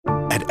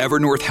At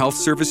Evernorth Health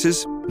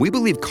Services, we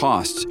believe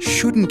costs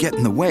shouldn't get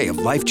in the way of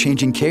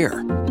life-changing care,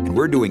 and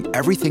we're doing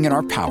everything in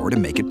our power to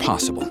make it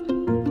possible.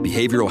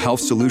 Behavioral health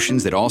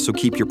solutions that also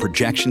keep your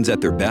projections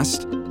at their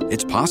best?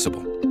 It's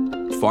possible.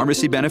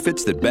 Pharmacy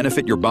benefits that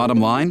benefit your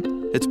bottom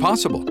line? It's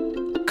possible.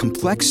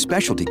 Complex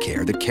specialty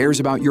care that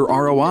cares about your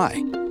ROI?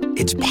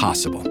 It's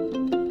possible.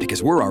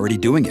 Because we're already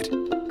doing it.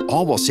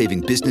 All while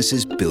saving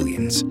businesses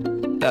billions.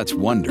 That's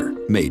Wonder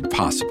made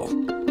possible.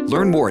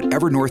 Learn more at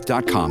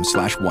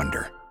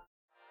evernorth.com/wonder.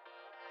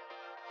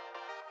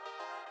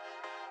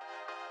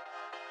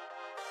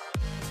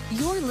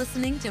 You're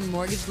listening to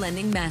Mortgage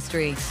Lending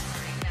Mastery.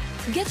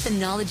 Get the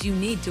knowledge you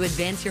need to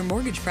advance your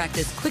mortgage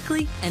practice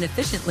quickly and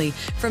efficiently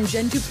from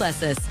Jen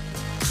Duplessis,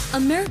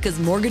 America's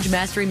Mortgage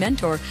Mastery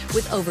mentor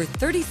with over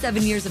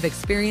 37 years of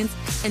experience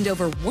and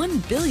over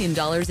 $1 billion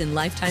in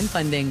lifetime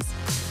fundings.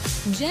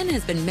 Jen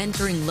has been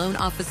mentoring loan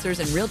officers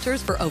and realtors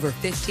for over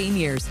 15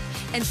 years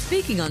and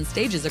speaking on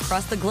stages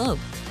across the globe.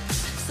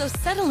 So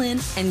settle in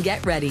and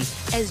get ready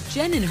as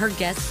Jen and her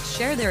guests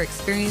share their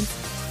experience,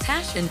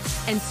 passion,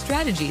 and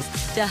strategies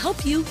to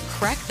help you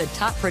crack the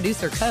top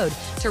producer code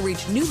to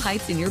reach new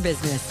heights in your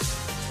business.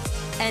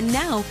 And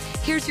now,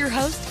 here's your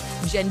host,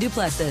 Jen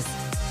Duplessis,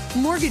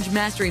 Mortgage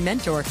Mastery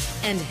Mentor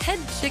and head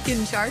chick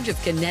in charge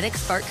of Kinetic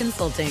Spark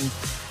Consulting.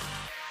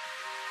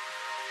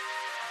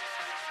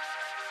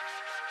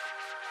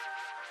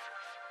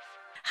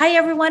 Hi,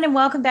 everyone, and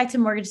welcome back to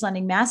Mortgage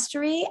Lending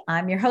Mastery.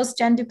 I'm your host,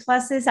 Jen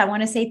Duplessis. I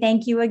want to say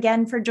thank you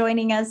again for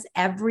joining us.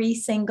 Every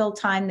single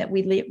time that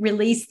we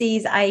release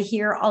these, I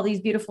hear all these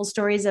beautiful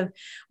stories of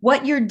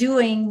what you're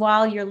doing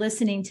while you're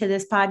listening to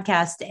this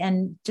podcast,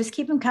 and just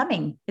keep them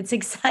coming. It's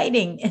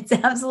exciting. It's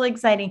absolutely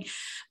exciting.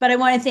 But I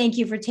want to thank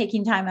you for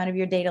taking time out of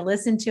your day to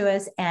listen to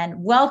us,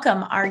 and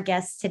welcome our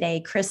guest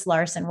today, Chris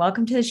Larson.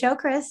 Welcome to the show,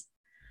 Chris.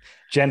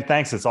 Jen,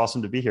 thanks. It's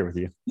awesome to be here with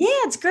you. Yeah,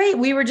 it's great.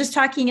 We were just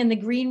talking in the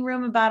green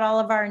room about all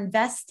of our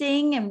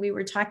investing, and we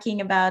were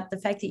talking about the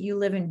fact that you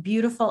live in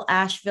beautiful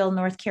Asheville,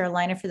 North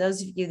Carolina. For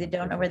those of you that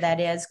don't know where that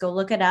is, go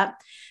look it up.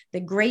 The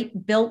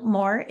Great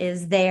Biltmore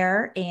is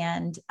there,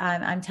 and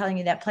I'm telling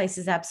you, that place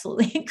is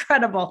absolutely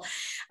incredible.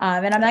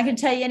 And I'm not going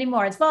to tell you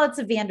anymore. It's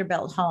a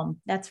Vanderbilt home.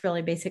 That's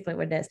really basically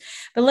what it is.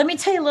 But let me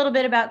tell you a little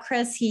bit about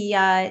Chris. He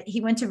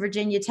went to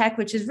Virginia Tech,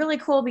 which is really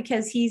cool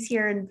because he's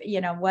here and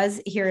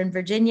was here in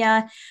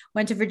Virginia.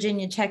 Went to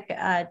Virginia Tech,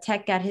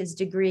 got his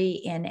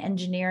degree in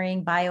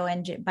engineering,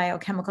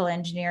 biochemical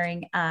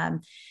engineering.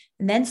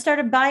 And then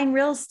started buying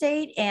real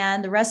estate,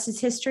 and the rest is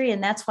history.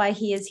 And that's why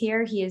he is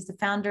here. He is the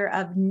founder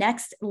of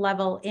Next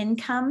Level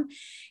Income.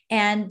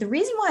 And the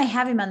reason why I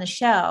have him on the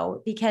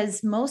show, because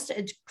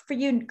for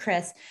you,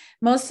 Chris,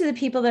 most of the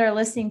people that are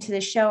listening to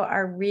the show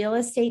are real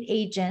estate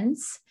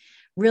agents,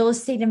 real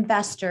estate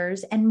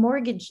investors, and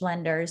mortgage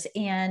lenders.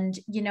 And,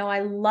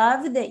 I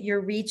love that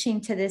you're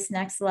reaching to this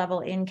next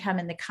level income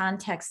in the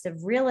context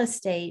of real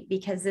estate,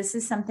 because this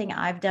is something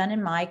I've done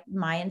in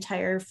my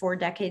entire 4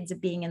 decades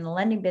of being in the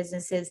lending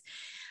businesses.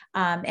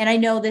 And I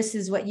know this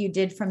is what you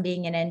did from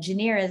being an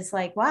engineer. It's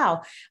like,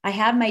 wow, I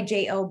have my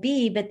job,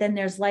 but then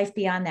there's life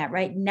beyond that,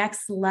 right?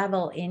 Next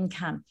level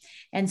income.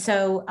 And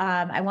so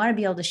I want to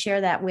be able to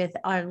share that with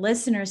our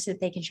listeners so that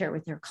they can share it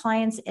with their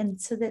clients and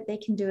so that they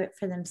can do it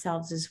for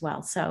themselves as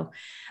well. So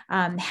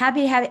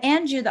happy to have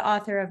Andrew, the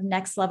author of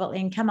Next Level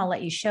Income. I'll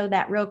let you show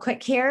that real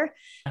quick here.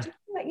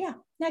 But yeah,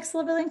 next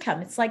level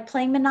income. It's like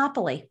playing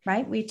Monopoly,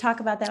 right? We talk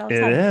about that all the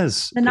time. It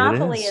is.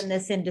 Monopoly in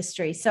this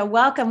industry. So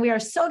welcome. We are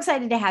so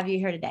excited to have you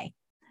here today.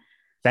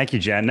 Thank you,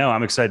 Jen. No,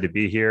 I'm excited to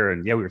be here.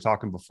 And yeah, we were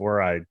talking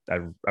before. I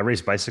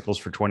raced bicycles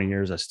for 20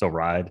 years. I still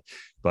ride,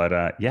 but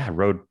I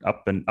rode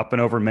up and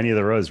over many of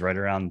the roads right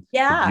around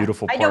the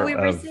beautiful part. I know we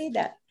were saying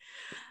that.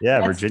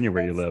 Yeah, Virginia,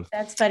 where you live.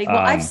 That's funny. Well,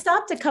 I've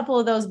stopped a couple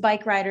of those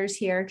bike riders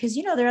here because,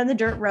 they're on the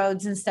dirt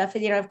roads and stuff.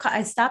 And,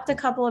 I stopped a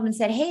couple of them and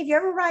said, hey, if you're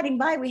ever riding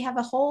by, we have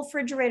a whole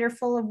refrigerator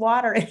full of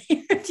water in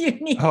here if you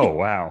need. Oh,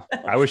 wow.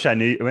 I wish I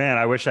knew you then.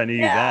 I would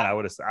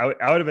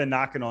have been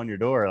knocking on your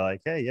door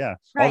like, hey, yeah.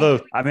 Right.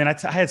 Although, I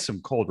had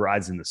some cold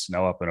rides in the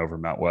snow up and over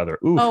Mount Weather.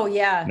 Oof. Oh,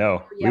 yeah.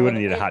 No, we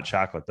wouldn't need a hot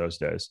chocolate those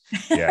days.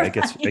 Yeah,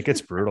 it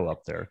gets brutal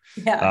up there.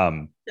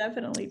 Yeah,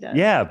 definitely does.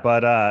 Yeah,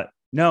 but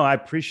no, I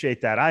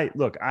appreciate that. I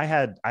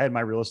had my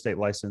real estate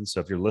license. So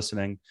if you're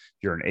listening,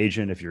 if you're an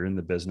agent, if you're in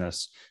the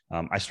business,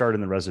 I started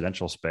in the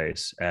residential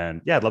space,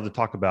 and I'd love to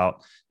talk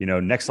about,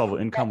 next level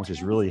income, which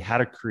is really how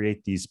to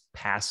create these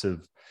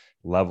passive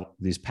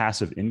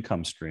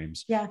income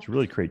streams to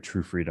really create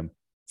true freedom.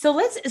 So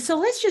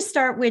let's just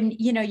start when,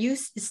 you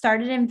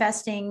started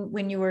investing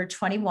when you were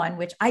 21,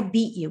 which I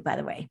beat you, by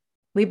the way.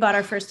 We bought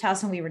our first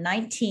house when we were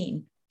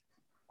 19.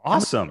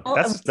 Awesome.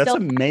 That's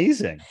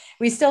amazing.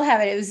 We still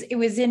have it. It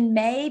was in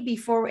May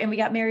and we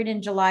got married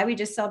in July. We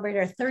just celebrated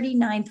our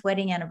 39th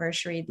wedding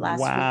anniversary last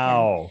weekend.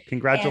 Wow.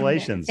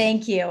 Congratulations. And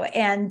thank you.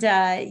 And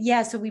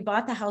so we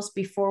bought the house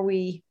before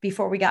we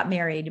got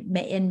married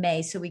in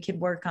May so we could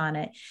work on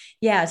it.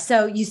 Yeah.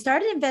 So you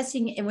started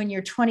investing when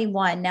you're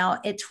 21. Now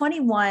at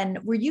 21,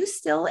 were you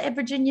still at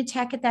Virginia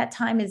Tech at that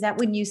time? Is that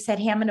when you said,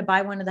 hey, I'm going to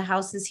buy one of the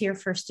houses here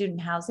for student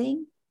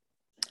housing?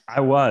 I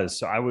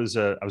was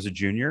a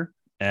junior,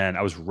 and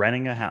I was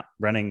renting a house,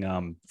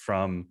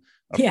 from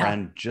a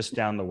friend just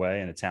down the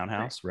way in a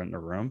townhouse, renting a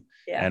room.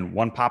 Yeah. And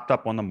one popped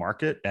up on the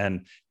market,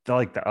 and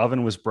the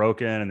oven was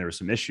broken and there were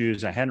some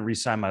issues. I hadn't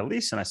re-signed my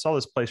lease, and I saw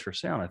this place for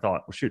sale, and I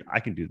thought, well, shoot, I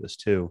can do this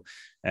too.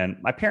 And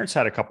my parents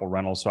had a couple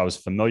rentals, so I was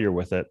familiar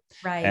with it.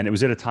 Right. And it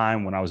was at a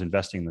time when I was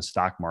investing in the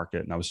stock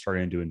market, and I was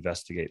starting to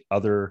investigate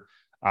other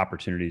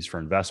opportunities for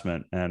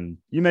investment. And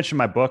you mentioned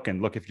my book,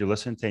 and look, if you're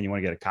listening today and you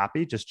want to get a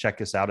copy, just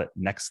check us out at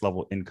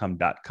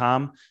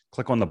nextlevelincome.com.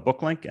 Click on the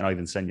book link, and I'll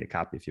even send you a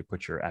copy if you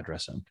put your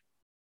address in.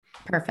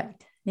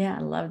 Perfect. Yeah,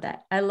 I love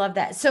that. I love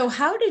that. So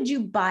how did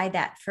you buy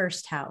that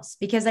first house?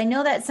 Because I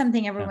know that's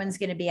something everyone's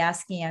going to be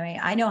asking. I mean,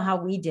 I know how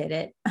we did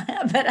it,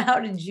 but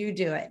how did you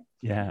do it?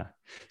 Yeah.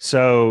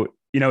 So,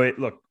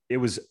 it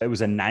was a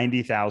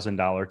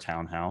 $90,000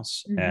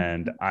 townhouse,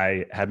 and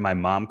I had my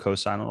mom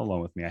co-sign on the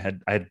loan with me. I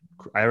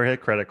already had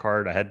a credit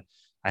card. I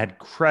had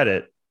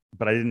credit,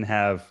 but I didn't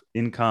have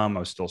income.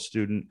 I was still a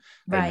student.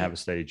 I didn't have a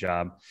steady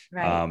job.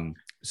 Right.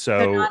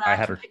 So I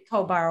had her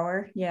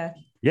co-borrower. Yeah.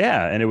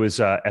 Yeah. And it was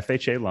a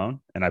FHA loan,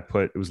 and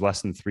it was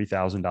less than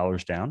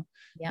 $3,000 down.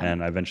 Yeah.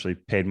 And I eventually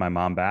paid my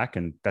mom back,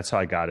 and that's how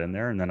I got in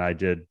there. And then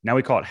now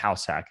we call it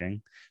house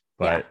hacking,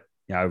 but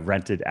I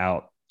rented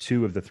out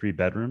 2 of the 3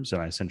 bedrooms,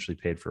 and I essentially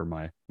paid for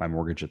my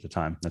mortgage at the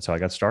time. That's how I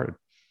got started.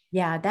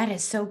 Yeah, that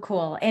is so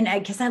cool. And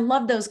because I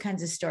love those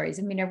kinds of stories.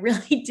 I mean, I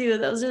really do.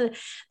 Those are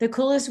the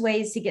coolest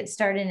ways to get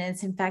started. And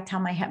it's in fact how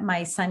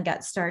my son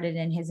got started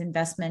in his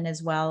investment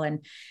as well.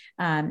 And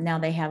now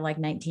they have like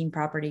 19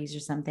 properties or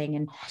something.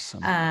 And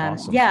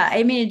Awesome. yeah,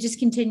 I mean, it just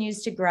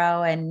continues to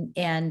grow. And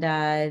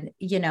I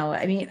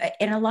mean,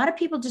 and a lot of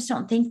people just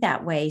don't think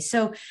that way.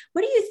 So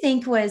what do you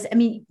think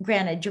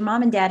granted, your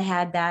mom and dad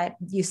had that,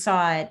 you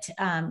saw it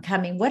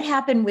coming. What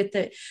happened with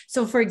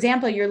so for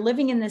example, you're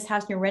living in this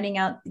house and you're renting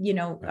out,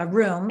 a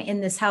room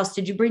in this house.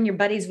 Did you bring your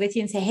buddies with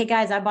you and say, hey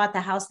guys, I bought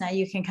the house, now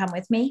you can come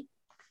with me?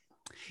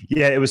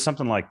 Yeah, it was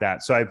something like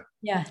that. So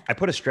I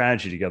put a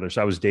strategy together.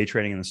 So I was day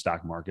trading in the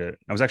stock market.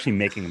 I was actually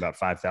making about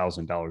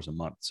 $5,000 a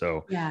month.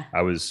 So yeah,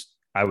 I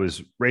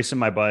was racing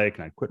my bike,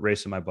 and I quit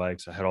racing my bike.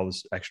 So I had all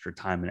this extra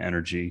time and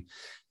energy,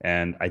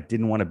 and I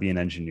didn't want to be an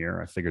engineer.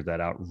 I figured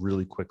that out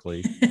really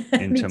quickly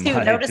into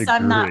my Notice degree.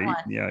 I'm not one.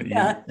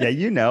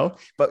 Yeah,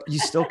 but you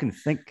still can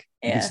think.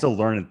 You can still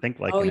learn and think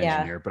like an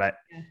engineer. But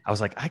I was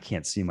like, I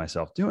can't see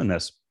myself doing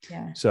this.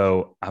 Yeah.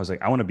 So I was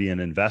like, I want to be an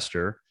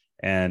investor.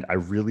 And I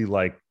really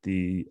liked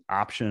the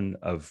option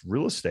of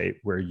real estate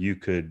where you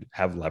could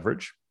have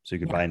leverage. So you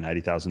could buy a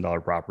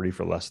 $90,000 property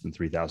for less than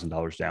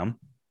 $3,000 down.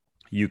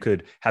 You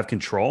could have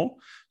control.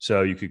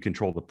 So you could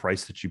control the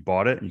price that you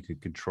bought it, and you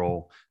could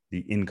control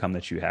the income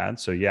that you had.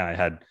 So yeah, I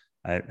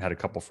had a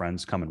couple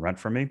friends come and rent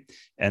for me.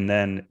 And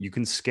then you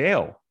can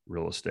scale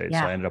real estate.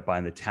 Yeah. So I ended up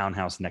buying the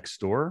townhouse next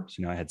door.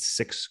 So, I had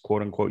 6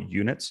 quote unquote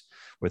units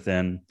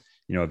within,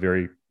 a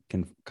very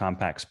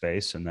compact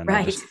space. And then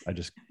I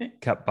just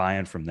kept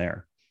buying from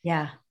there.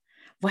 Yeah.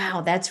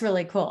 Wow. That's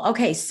really cool.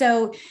 Okay.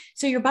 So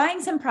you're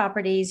buying some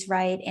properties,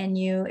 right? And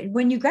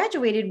when you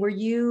graduated,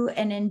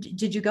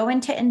 did you go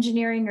into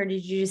engineering, or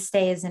did you just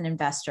stay as an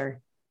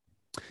investor?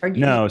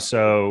 No.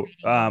 So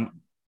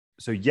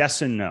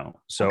yes and no.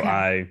 So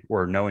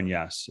or no and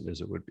yes,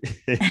 as it would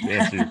be to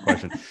answer your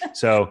question.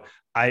 So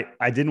I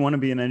didn't want to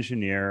be an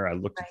engineer. I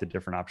looked at the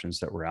different options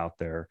that were out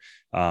there.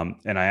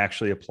 And I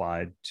actually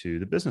applied to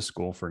the business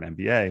school for an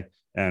MBA.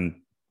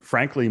 And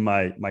frankly,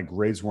 my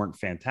grades weren't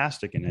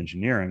fantastic in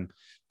engineering,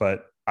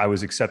 but I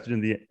was accepted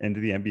into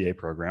the MBA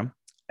program.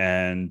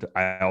 And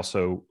I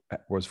also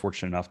was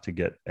fortunate enough to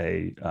get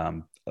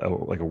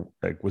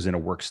was in a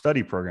work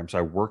study program. So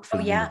I worked for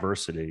the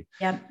university,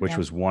 which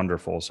was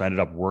wonderful. So I ended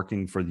up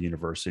working for the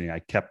university.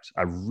 I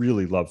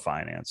really love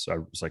finance. So I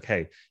was like,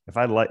 hey, if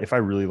I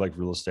really like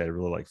real estate, I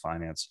really like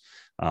finance.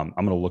 I'm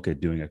going to look at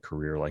doing a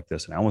career like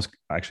this. And I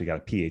actually got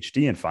a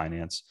PhD in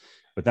finance,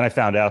 but then I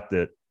found out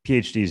that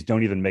PhDs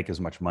don't even make as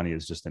much money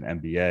as just an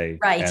MBA.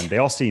 Right. And they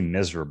all seem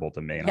miserable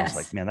to me. And I was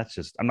like, man,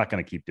 I'm not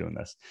going to keep doing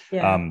this.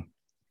 Yeah.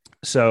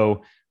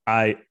 So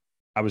I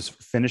was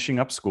finishing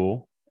up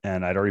school,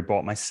 and I'd already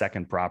bought my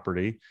second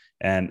property,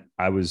 and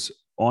I was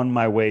on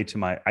my way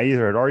to I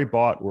either had already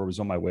bought or was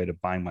on my way to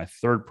buying my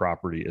third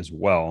property as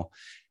well.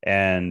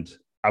 And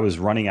I was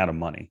running out of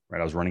money,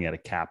 right? I was running out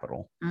of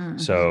capital. Mm-hmm.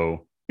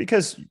 So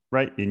because,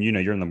 right. And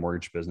you're in the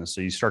mortgage business.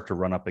 So you start to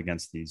run up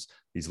against these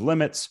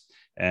limits,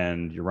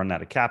 and you're running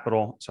out of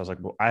capital. So I was like,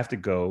 well, I have to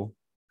go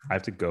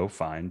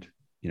find,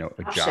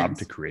 a job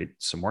to create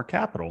some more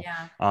capital.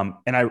 Yeah.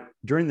 And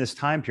during this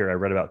time period, I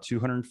read about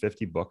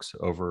 250 books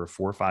over a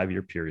 4 or 5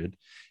 year period.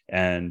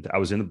 And I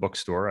was in the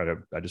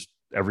bookstore. I just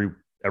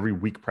every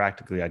week,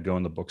 practically, I'd go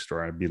in the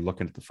bookstore. I'd be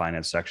looking at the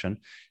finance section.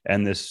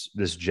 And this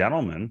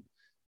gentleman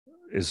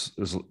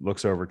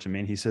looks over to me,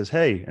 and he says,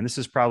 hey, and this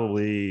is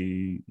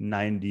probably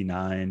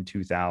 99,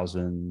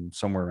 2000,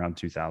 somewhere around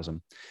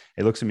 2000.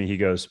 He looks at me, he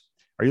goes,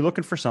 are you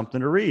looking for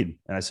something to read?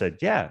 And I said,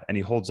 yeah. And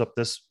he holds up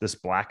this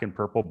black and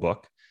purple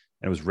book,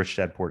 and it was Rich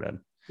Dad, Poor Dad.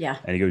 Yeah.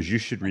 And he goes, you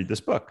should read this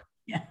book.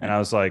 Yeah. And I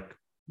was like,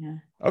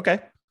 okay.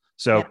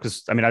 So,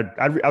 because I mean,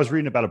 I was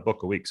reading about a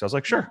book a week. So I was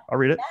like, sure, I'll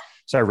read it.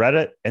 So I read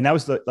it. And that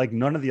was like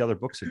none of the other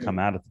books had come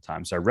out at the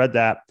time. So I read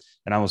that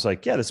and I was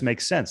like, yeah, this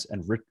makes sense.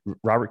 And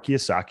Robert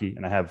Kiyosaki,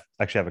 and I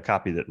actually have a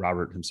copy that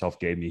Robert himself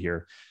gave me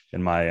here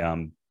in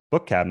my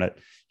book cabinet.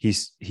 He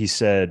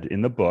said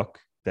in the book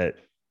that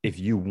if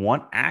you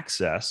want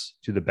access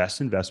to the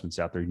best investments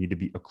out there, you need to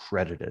be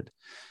accredited.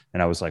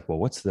 And I was like, well,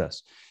 what's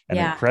this? And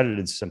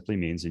accredited simply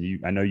means,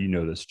 and I know you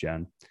know this,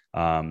 Jen,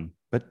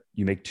 but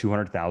you make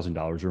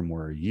 $200,000 or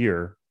more a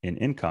year in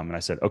income. And I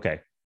said,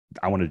 okay,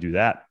 I want to do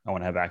that. I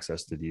want to have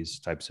access to these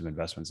types of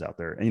investments out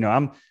there.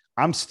 And,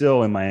 I'm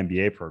still in my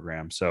MBA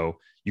program. So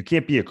you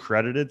can't be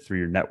accredited through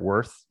your net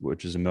worth,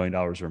 which is $1 million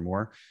or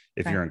more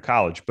if you're in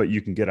college, but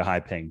you can get a high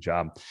paying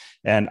job.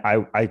 And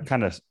I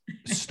kind of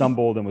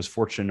stumbled and was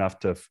fortunate enough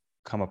to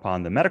come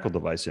upon the medical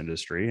device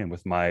industry. And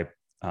with my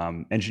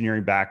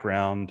engineering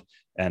background,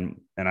 and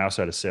I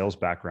also had a sales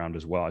background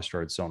as well. I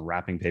started selling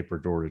wrapping paper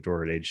door to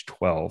door at age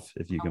 12,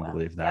 if you can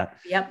believe that.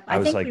 Yep.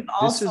 I think we've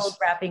all sold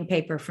wrapping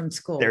paper from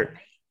school. There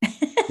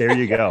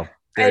you go.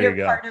 There you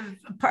go.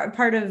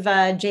 Part of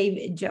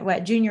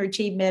junior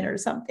achievement or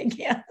something.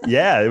 Yeah.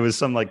 Yeah. It was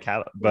some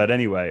but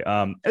anyway,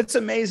 it's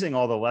amazing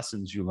all the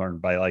lessons you learn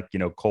by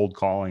cold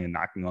calling and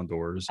knocking on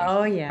doors.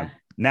 Oh yeah.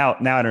 Now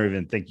I don't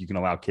even think you can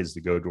allow kids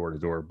to go door to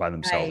door by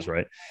themselves.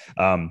 Right.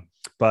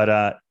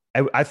 But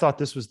I thought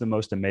this was the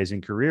most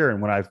amazing career.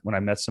 And when I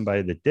met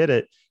somebody that did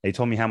it, they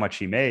told me how much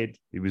he made.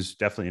 He was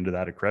definitely into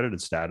that accredited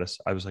status.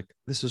 I was like,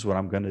 this is what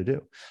I'm going to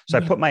do. So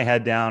I put my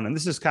head down, and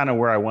this is kind of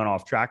where I went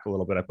off track a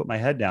little bit. I put my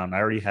head down. I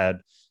already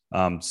had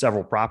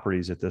several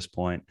properties at this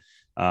point.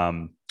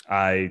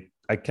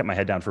 I kept my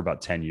head down for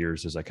about 10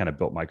 years as I kind of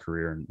built my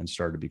career and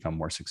started to become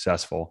more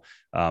successful.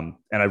 And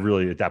I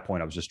really, at that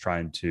point, I was just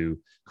trying to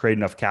create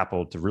enough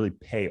capital to really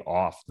pay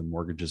off the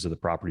mortgages of the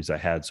properties I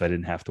had. So I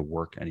didn't have to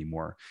work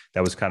anymore.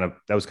 That was kind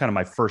of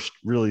my first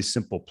really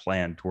simple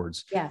plan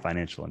towards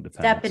financial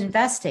independence. Step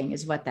investing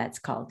is what that's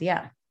called.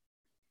 Yeah.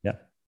 Yeah.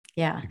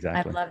 Yeah,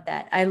 exactly.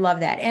 I love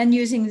that. And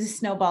using the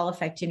snowball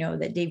effect,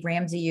 that Dave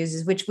Ramsey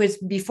uses, which was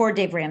before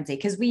Dave Ramsey,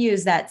 because we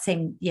use that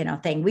same,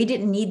 thing. We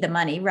didn't need the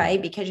money,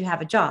 right? Because you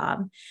have a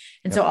job.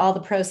 And so all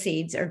the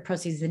proceeds,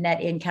 the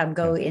net income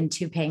go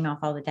into paying off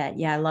all the debt.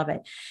 Yeah, I love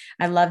it.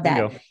 I love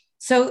that.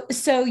 So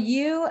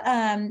you,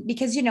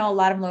 because, a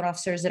lot of loan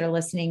officers that are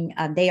listening,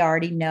 they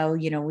already know,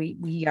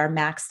 we are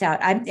maxed out.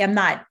 I'm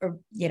not,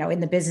 in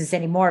the business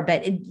anymore,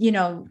 but,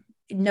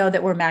 know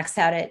that we're maxed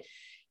out at,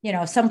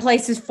 some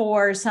places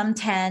 4, some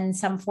 10,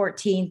 some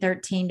 14,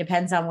 13,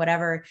 depends on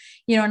whatever,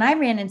 and I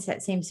ran into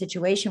that same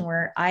situation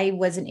where I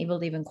wasn't able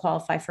to even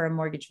qualify for a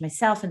mortgage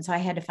myself. And so I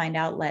had to find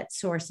outlet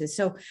sources.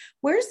 So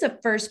where's the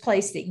first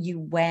place that you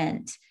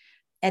went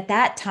at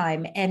that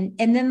time? And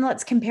then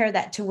let's compare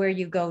that to where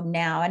you go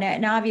now.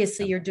 And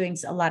obviously you're doing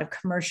a lot of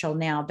commercial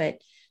now,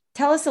 but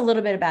tell us a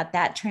little bit about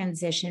that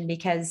transition,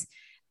 because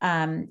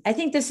I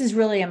think this is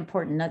really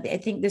important. I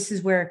think this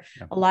is where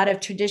a lot of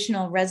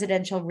traditional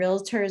residential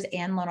realtors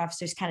and loan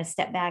officers kind of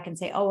step back and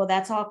say, oh, well,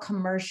 that's all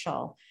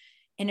commercial.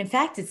 And in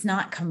fact, it's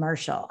not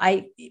commercial.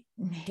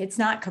 It's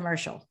not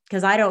commercial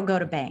because I don't go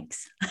to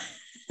banks.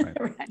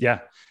 Right. Yeah.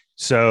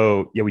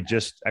 So we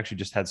just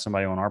had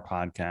somebody on our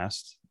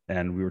podcast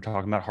and we were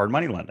talking about hard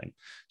money lending.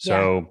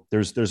 So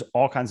there's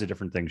all kinds of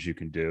different things you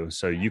can do.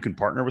 So you can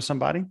partner with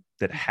somebody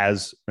that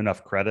has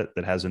enough credit,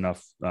 that has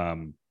enough,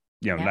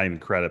 not even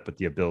credit, but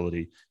the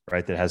ability,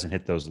 right, that hasn't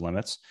hit those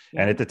limits.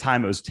 And at the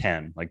time it was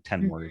 10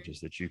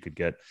 mortgages that you could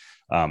get.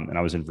 And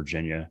I was in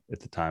Virginia at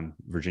the time,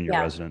 Virginia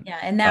resident. Yeah.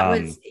 And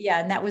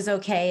that was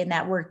okay. And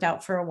that worked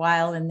out for a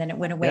while. And then it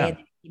went away and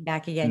then came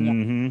back again.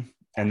 Mm-hmm.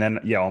 And then,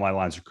 all my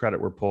lines of credit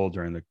were pulled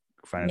during the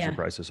financial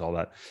crisis, all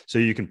that. So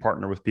you can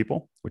partner with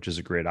people, which is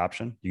a great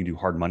option. You can do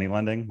hard money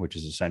lending, which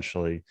is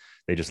essentially,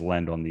 they just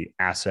lend on the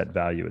asset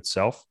value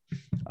itself.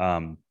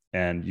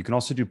 And you can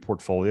also do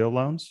portfolio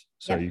loans.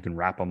 So you can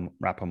wrap them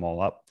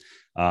all up.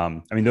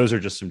 Those are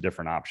just some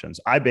different options.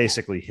 I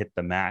basically hit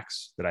the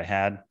max that I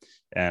had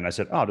and I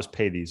said, I'll just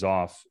pay these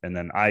off. And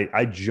then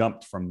I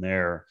jumped from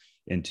there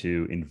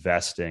into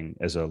investing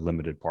as a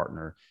limited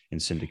partner in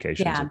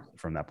syndications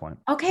from that point.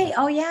 Okay.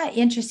 Oh yeah.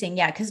 Interesting.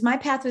 Yeah. Cause my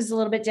path was a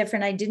little bit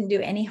different. I didn't do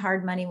any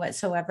hard money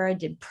whatsoever. I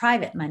did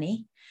private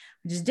money,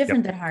 which is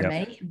different than hard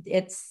money.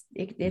 It's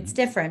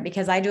different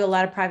because I do a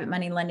lot of private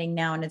money lending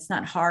now and it's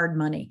not hard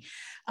money.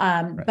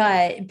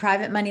 But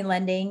private money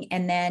lending,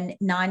 and then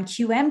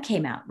non-QM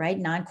came out, right?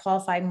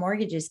 Non-qualified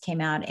mortgages came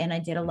out. And I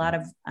did a lot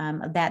of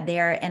that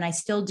there. And I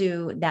still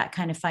do that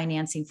kind of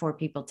financing for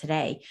people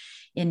today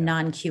in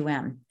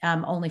non-QM,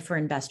 only for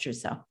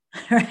investors though.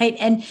 Right.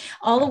 And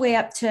all the way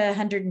up to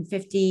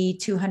 150,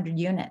 200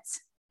 units,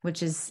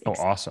 which is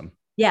awesome.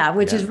 Yeah,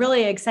 which is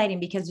really exciting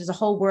because there's a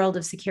whole world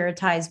of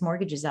securitized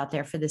mortgages out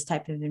there for this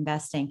type of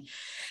investing.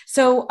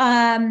 So,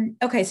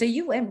 so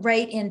you went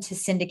right into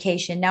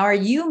syndication. Now, are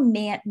you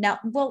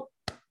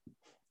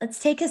let's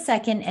take a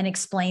second and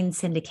explain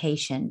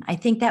syndication. I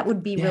think that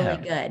would be really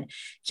good,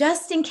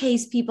 just in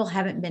case people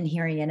haven't been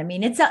hearing it. I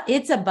mean, it's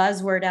a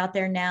buzzword out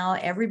there now.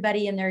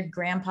 Everybody and their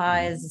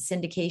grandpa is a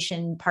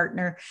syndication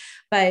partner,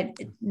 but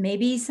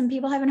maybe some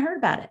people haven't heard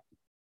about it.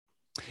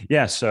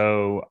 Yeah.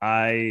 So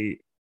I,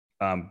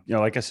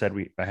 like I said,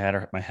 I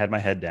had my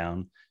head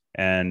down,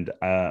 and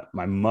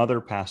my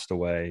mother passed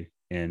away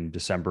in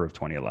December of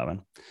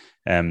 2011.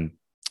 And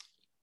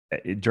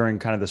during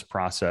kind of this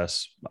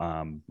process,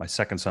 my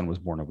second son was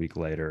born a week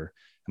later,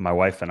 and my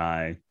wife and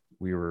I,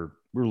 we were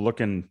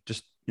looking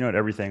just, at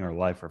everything, our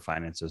life, our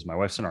finances. My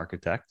wife's an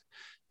architect,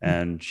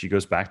 and she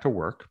goes back to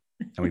work,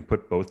 and we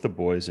put both the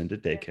boys into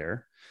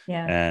daycare.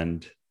 Yeah.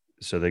 And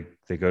so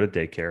they go to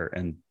daycare,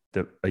 and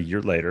a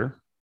year later,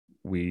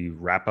 we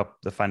wrap up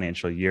the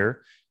financial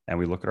year and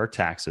we look at our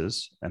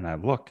taxes, and I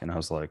look, and I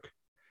was like,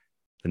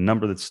 the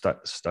number that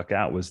stuck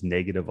out was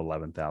negative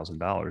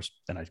 $11,000.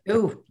 And I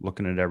kept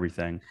looking at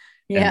everything.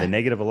 Yeah. And the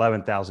negative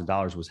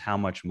 $11,000 was how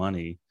much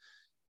money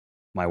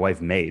my wife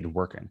made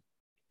working.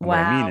 And what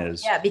I mean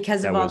is,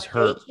 because of all the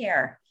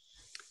daycare.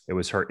 It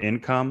was her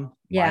income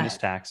minus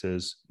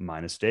taxes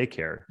minus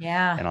daycare.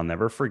 Yeah. And I'll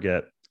never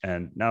forget.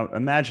 And now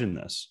imagine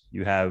this: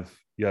 you have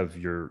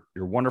your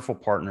wonderful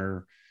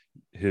partner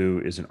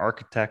who is an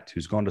architect,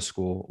 who's gone to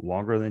school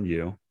longer than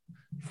you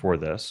for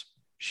this.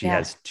 She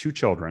has 2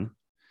 children.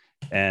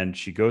 And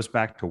she goes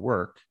back to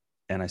work.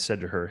 And I said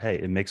to her, hey,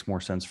 it makes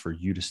more sense for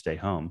you to stay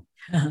home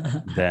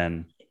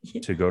than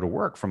to go to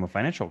work from a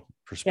financial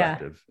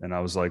perspective. Yeah. And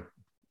I was like,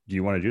 do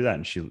you want to do that?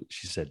 And she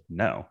said,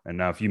 no. And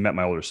now if you met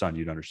my older son,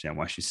 you'd understand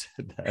why she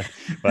said that.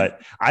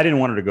 But I didn't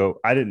want her to go.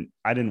 I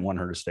didn't want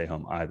her to stay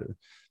home either,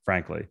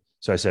 frankly.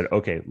 So I said,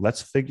 okay,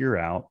 let's figure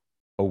out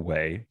a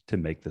way to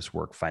make this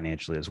work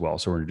financially as well.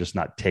 So we're just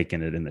not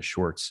taking it in the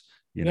shorts,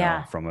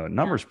 from a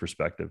numbers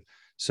perspective.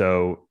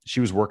 So she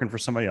was working for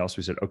somebody else.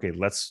 We said, okay,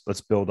 let's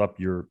build up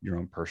your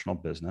own personal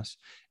business.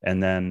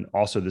 And then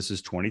also, this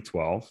is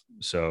 2012.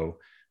 So,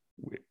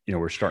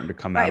 we're starting to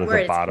come out of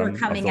the bottom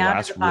of the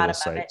last real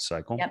estate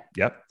cycle.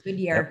 Yep. Good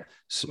year.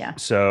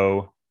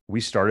 So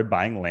we started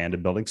buying land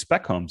and building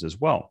spec homes as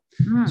well.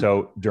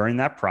 So during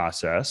that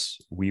process,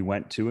 we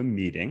went to a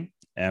meeting,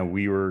 and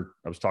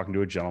I was talking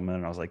to a gentleman,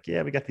 and I was like,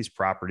 yeah, we got these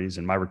properties,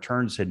 and my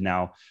returns had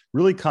now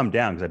really come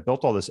down because I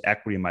built all this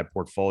equity in my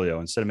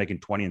portfolio. Instead of making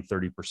 20 and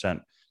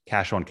 30%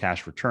 cash on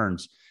cash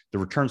returns, the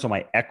returns on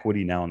my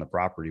equity now on the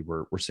property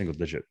were single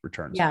digit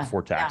returns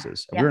before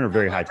taxes. And we're in a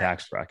very high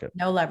tax bracket.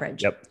 No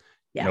leverage. Yep.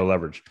 Yeah. No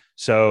leverage.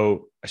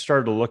 So I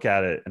started to look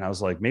at it, and I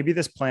was like, maybe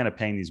this plan of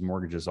paying these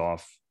mortgages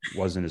off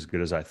wasn't as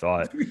good as I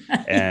thought.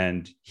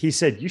 And he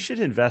said, you should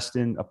invest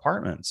in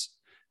apartments.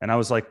 And I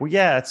was like, well,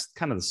 yeah, it's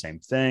kind of the same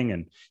thing.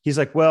 And he's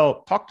like,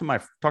 well, talk to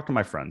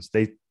my friends.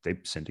 They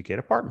syndicate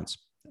apartments.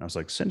 And I was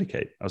like,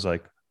 syndicate. I was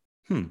like,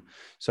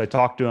 So I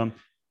talked to him.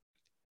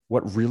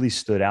 What really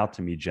stood out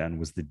to me, Jen,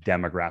 was the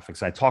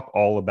demographics. I talk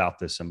all about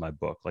this in my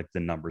book, like the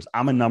numbers.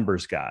 I'm a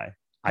numbers guy.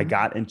 I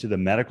got into the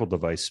medical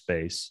device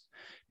space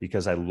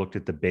because I looked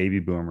at the baby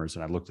boomers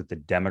and I looked at the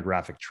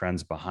demographic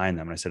trends behind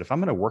them. And I said, if I'm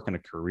going to work in a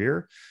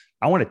career,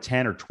 I want a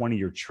 10 or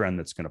 20-year trend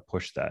that's going to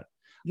push that.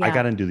 Yeah. I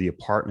got into the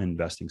apartment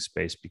investing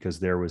space because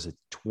there was a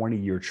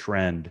 20-year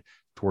trend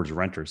towards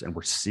renters. And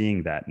we're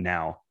seeing that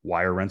now.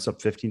 Why are rents up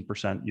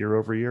 15% year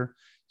over year?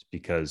 It's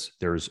because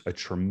there's a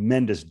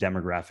tremendous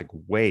demographic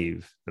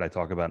wave that I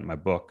talk about in my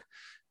book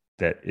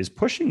that is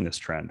pushing this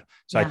trend.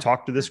 So I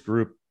talked to this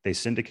group. They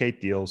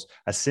syndicate deals.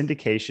 A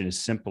syndication is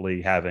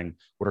simply having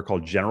what are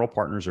called general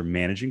partners or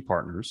managing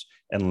partners,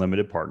 and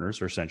limited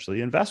partners are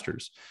essentially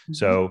investors. Mm-hmm.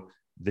 So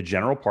the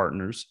general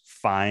partners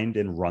find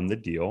and run the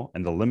deal,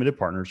 and the limited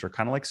partners are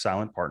kind of like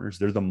silent partners.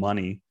 They're the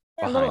money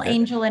behind little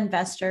angel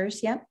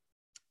investors. Yep.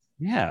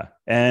 Yeah.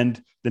 And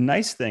the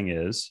nice thing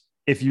is,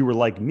 if you were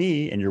like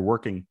me and you're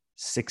working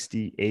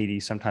 60,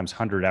 80, sometimes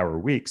 100-hour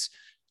weeks,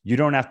 you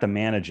don't have to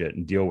manage it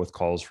and deal with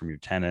calls from your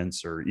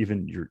tenants or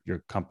even your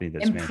company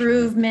that's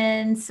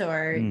improvements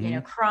or,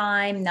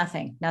 crime,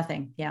 nothing.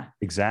 Yeah,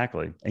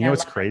 exactly. And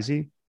what's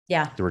crazy?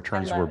 Yeah. The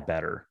returns were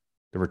better.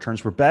 The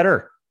returns were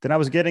better than I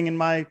was getting in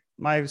my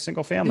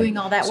single family. Doing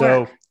all that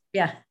work.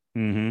 Yeah.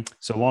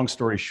 So long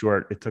story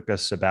short, it took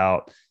us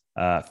about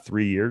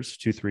 3 years,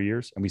 2-3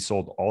 years. And we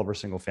sold all of our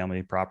single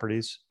family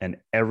properties, and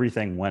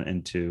everything went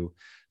into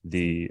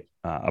the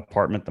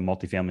apartment, the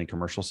multifamily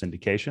commercial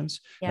syndications.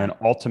 Yeah. And then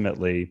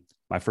ultimately,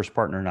 my first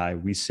partner and I,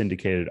 we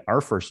syndicated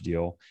our first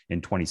deal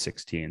in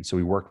 2016. So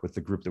we worked with the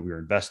group that we were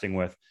investing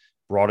with,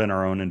 brought in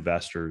our own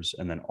investors,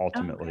 and then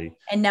ultimately,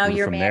 and now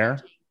you're from managing.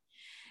 there.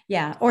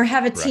 Yeah. Or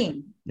have a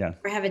team. Yeah.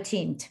 Or have a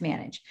team to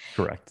manage.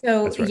 Correct.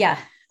 So yeah,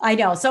 I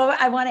know. So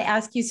I want to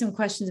ask you some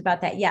questions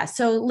about that. Yeah.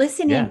 So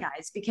listen in,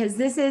 guys, because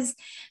this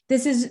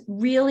is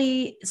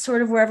really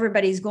sort of where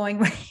everybody's going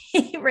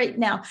right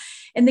now.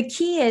 And the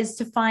key is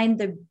to find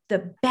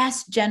the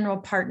best general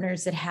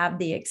partners that have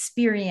the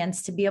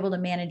experience to be able to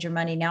manage your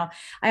money. Now,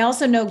 I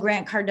also know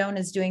Grant Cardone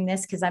is doing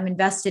this because I'm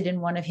invested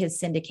in one of his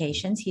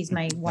syndications. He's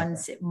my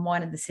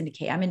one of the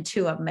syndicate. I'm in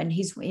two of them, and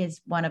he's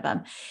one of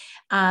them.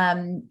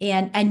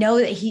 And I know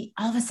that he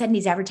all of a sudden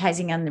he's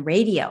advertising on the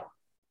radio.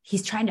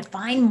 He's trying to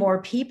find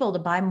more people to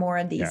buy more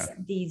of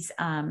these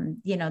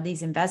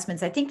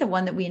investments. I think the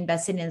one that we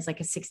invested in is like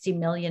a $60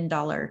 million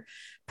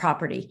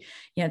property.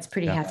 It's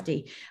pretty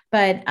hefty.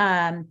 But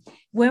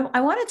when I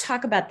want to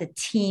talk about the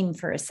team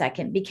for a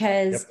second,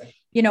 because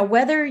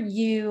whether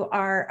you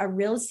are a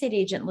real estate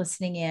agent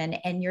listening in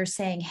and you're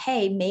saying,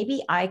 hey,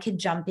 maybe I could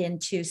jump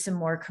into some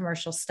more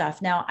commercial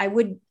stuff. Now, I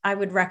would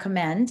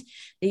recommend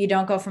that you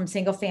don't go from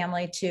single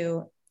family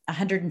to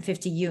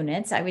 150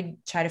 units. I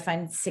would try to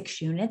find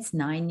 6 units,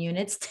 9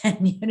 units,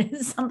 10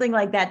 units, something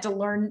like that, to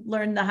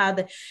learn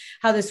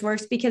how this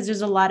works, because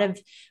there's a lot of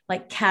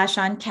like cash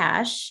on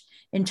cash,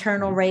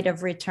 internal rate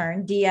of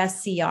return,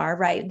 DSCR,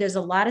 right? There's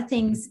a lot of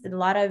things, a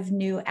lot of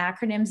new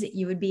acronyms that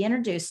you would be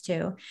introduced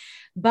to,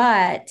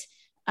 but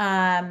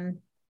I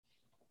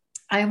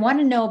want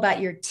to know about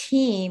your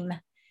team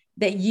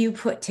that you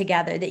put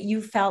together, that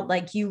you felt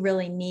like you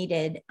really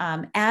needed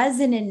as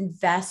an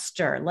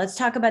investor. Let's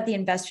talk about the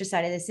investor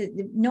side of this.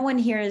 No one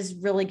here is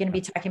really going to be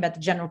talking about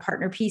the general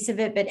partner piece of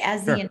it, but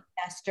as the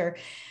investor,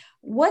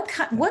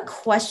 what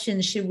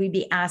questions should we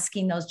be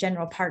asking those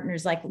general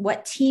partners? Like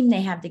what team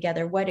they have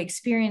together, what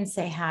experience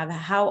they have,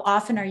 how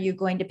often are you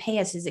going to pay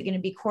us? Is it going to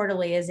be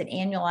quarterly? Is it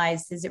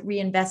annualized? Is it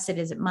reinvested?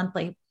 Is it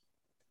monthly?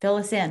 Fill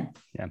us in.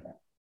 Yeah.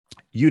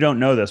 You don't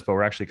know this, but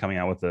we're actually coming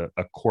out with a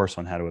course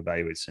on how to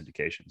evaluate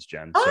syndications,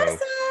 Jen. Awesome.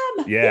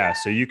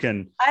 So you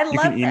can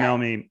email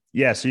me.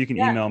 Yeah. So you can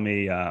email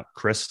me,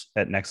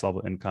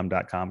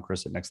 Chris@nextlevelincome.com,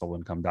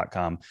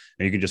 Chris@nextlevelincome.com.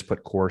 And you can just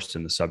put course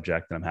in the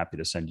subject, and I'm happy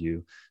to send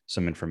you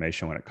some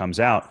information when it comes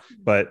out.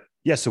 But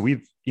yeah, so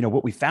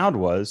what we found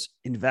was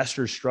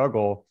investors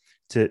struggle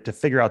to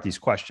figure out these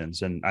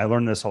questions. And I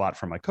learned this a lot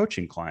from my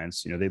coaching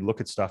clients. They look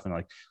at stuff and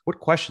like, what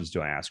questions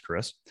do I ask,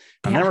 Chris?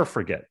 I'll never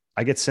forget.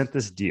 I get sent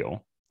this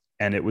deal,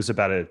 and it was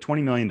about a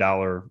 $20 million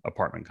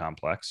apartment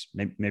complex,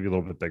 maybe a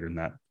little bit bigger than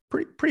that.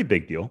 Pretty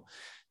big deal.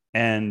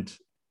 And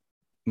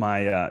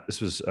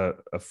this was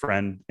a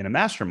friend in a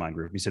mastermind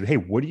group. He said, hey,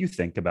 what do you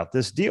think about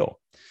this deal?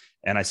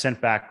 And I sent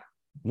back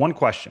one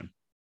question.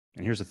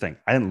 And here's the thing.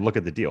 I didn't look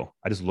at the deal.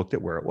 I just looked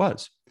at where it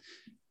was.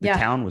 The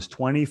town was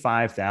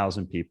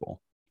 25,000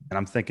 people. And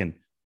I'm thinking,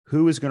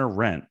 who is going to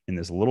rent in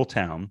this little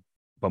town?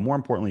 But more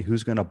importantly,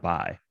 who's going to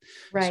buy?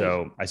 Right.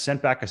 So I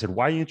sent back, I said,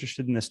 why are you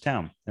interested in this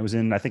town? It was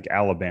in, I think,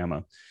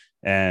 Alabama.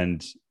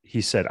 And he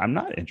said, I'm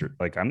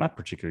not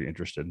particularly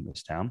interested in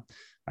this town.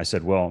 I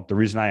said, well, the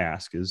reason I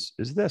ask is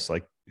this,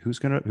 like, who's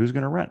going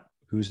to rent?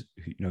 Who's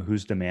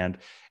demand?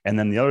 And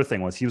then the other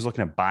thing was he was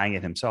looking at buying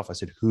it himself. I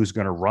said, who's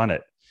going to run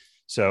it?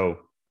 So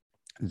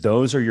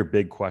those are your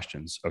big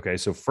questions. Okay.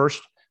 So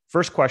first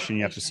question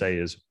you have to say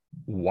is,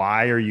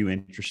 why are you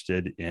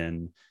interested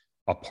in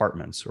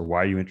apartments, or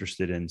why are you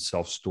interested in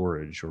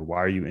self-storage, or why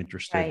are you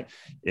interested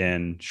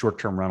in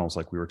short-term rentals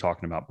like we were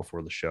talking about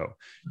before the show?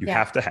 You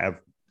have to have,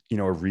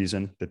 a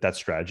reason that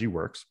strategy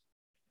works.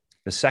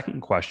 The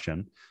second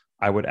question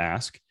I would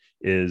ask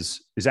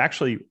is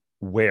actually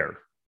where,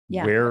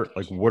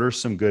 like, what are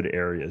some good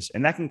areas?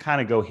 And that can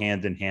kind of go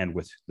hand in hand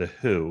with the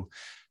who.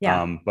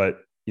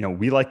 But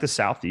we like the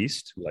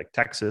Southeast, we like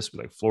Texas, we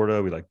like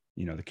Florida, we like,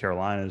 the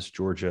Carolinas,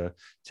 Georgia,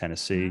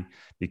 Tennessee,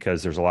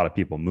 because there's a lot of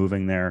people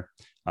moving there.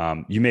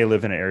 You may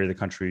live in an area of the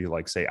country,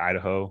 like say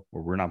Idaho,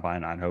 where we're not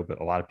buying Idaho, but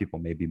a lot of people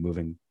may be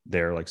moving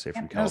there, like say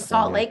from California.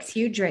 Salt Lake's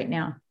huge right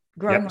now.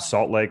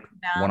 Salt Lake,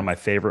 one of my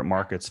favorite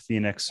markets.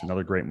 Phoenix,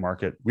 another great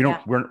market.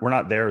 We're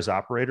not there as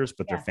operators,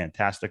 but they're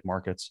fantastic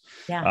markets.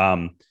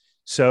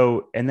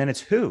 So, and then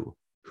it's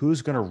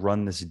who's going to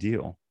run this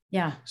deal?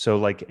 So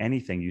like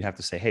anything, you have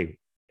to say, hey,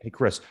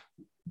 Chris,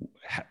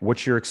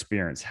 what's your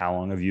experience? How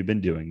long have you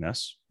been doing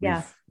this?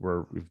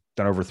 We've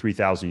done over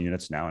 3,000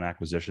 units now in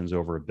acquisitions,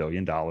 over $1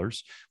 billion.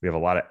 We have a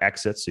lot of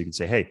exits. So you can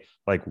say, hey,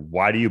 like,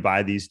 why do you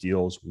buy these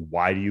deals?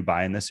 Why do you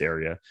buy in this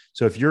area?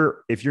 So if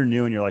you're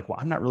new and you're like, well,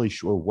 I'm not really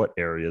sure what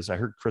areas. I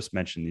heard Chris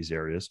mention these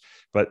areas,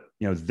 but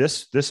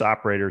this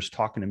operator is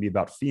talking to me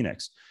about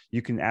Phoenix.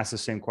 You can ask the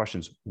same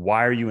questions.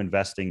 Why are you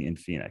investing in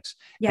Phoenix?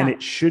 And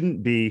it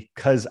shouldn't be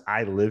because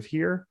I live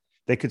here.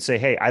 They could say,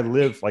 hey, I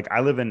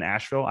live in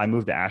Asheville. I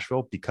moved to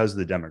Asheville because of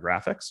the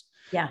demographics.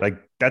 Like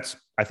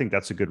I think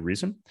that's a good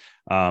reason.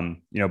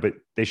 But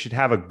they should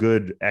have a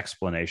good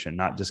explanation,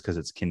 not just because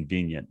it's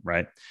convenient.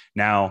 Right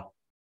now,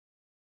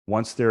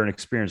 once they're an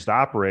experienced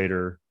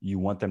operator, you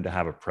want them to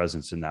have a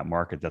presence in that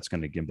market. That's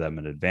going to give them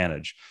an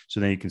advantage. So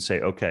then you can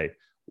say, okay,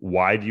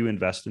 why do you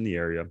invest in the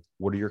area?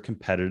 What are your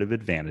competitive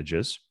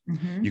advantages?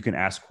 You can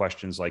ask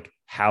questions like,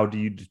 how do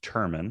you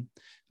determine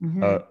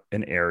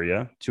an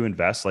area to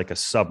invest, like a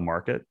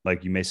sub-market?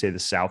 Like you may say the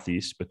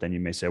Southeast, but then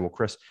you may say, well,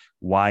 Chris,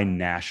 why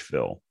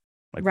Nashville?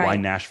 Like why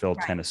Nashville,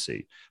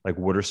 Tennessee? Like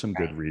what are some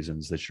good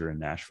reasons that you're in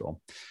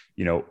Nashville?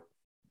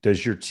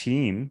 Does your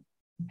team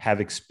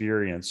have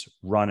experience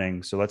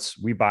running. So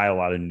we buy a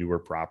lot of newer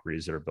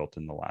properties that are built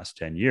in the last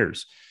 10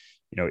 years.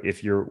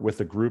 If you're with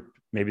a group,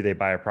 maybe they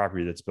buy a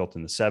property that's built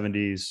in the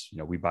 70s.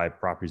 We buy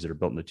properties that are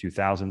built in the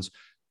 2000s.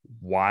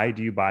 Why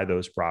do you buy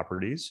those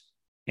properties?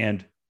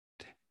 And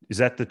is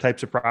that the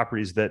types of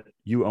properties that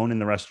you own in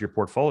the rest of your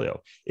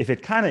portfolio? If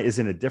it kind of is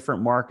in a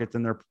different market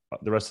than the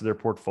rest of their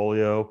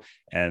portfolio,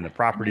 and the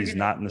property is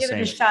not in the same, give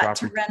it a shot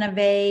property, to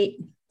renovate.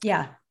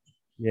 Yeah.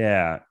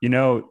 Yeah.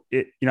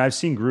 I've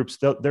seen groups,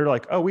 they're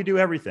like, oh, we do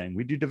everything.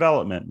 We do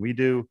development. We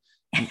do,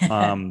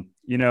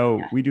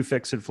 we do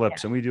fix and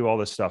flips, and we do all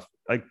this stuff.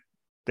 Like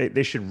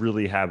they should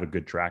really have a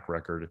good track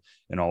record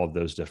in all of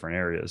those different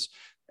areas.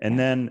 And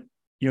then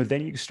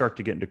you start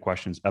to get into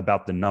questions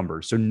about the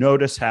numbers. So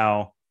notice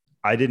how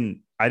I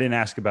didn't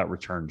ask about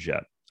returns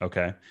yet.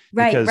 Okay.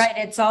 Right.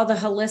 It's all the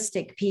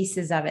holistic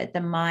pieces of it, the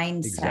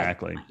mindset.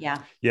 Exactly.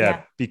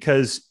 Yeah.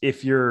 Because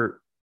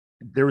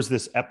there was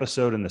this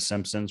episode in The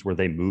Simpsons where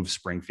they moved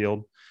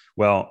Springfield.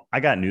 Well,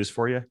 I got news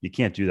for you. You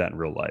can't do that in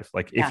real life.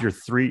 Like if you're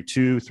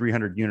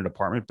 300 unit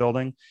apartment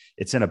building,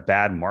 it's in a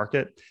bad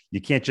market.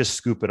 You can't just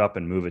scoop it up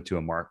and move it to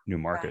a new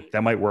market. Right.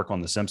 That might work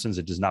on The Simpsons.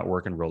 It does not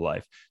work in real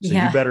life. So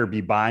you better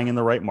be buying in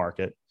the right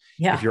market.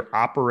 Yeah. If your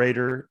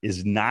operator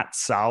is not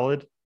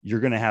solid, you're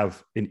going to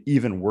have an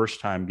even worse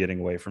time getting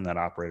away from that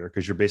operator,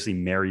 because you're basically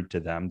married to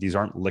them. These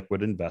aren't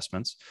liquid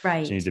investments.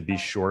 Right. So you need to be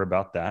sure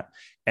about that.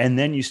 And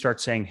then you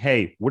start saying,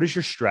 hey, what is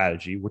your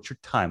strategy? What's your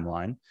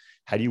timeline?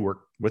 How do you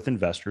work with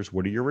investors?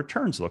 What do your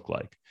returns look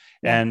like?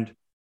 Yeah. And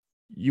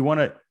you want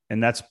to,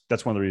 and that's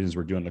one of the reasons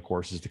we're doing the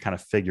course, is to kind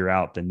of figure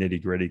out the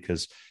nitty gritty,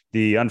 because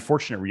the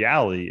unfortunate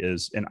reality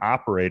is an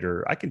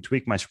operator, I can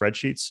tweak my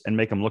spreadsheets and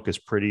make them look as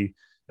pretty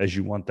as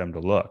you want them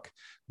to look.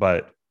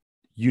 But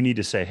you need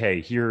to say,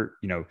 hey,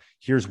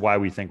 here's why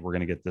we think we're going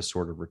to get this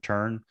sort of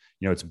return.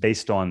 It's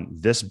based on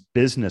this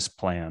business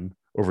plan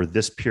over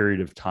this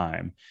period of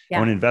time. Yeah.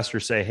 And when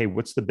investors say, hey,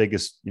 what's the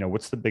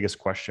biggest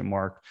question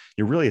mark?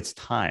 Really, it's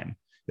time.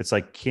 It's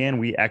like, can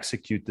we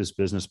execute this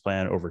business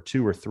plan over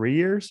 2 or 3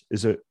 years?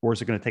 Or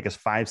is it going to take us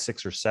 5,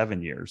 6, or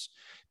 7 years?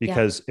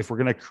 Because if we're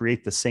going to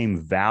create the same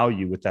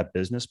value with that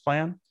business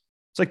plan,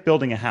 it's like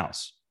building a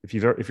house. If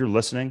you're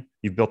listening,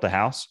 you've built a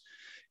house.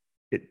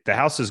 The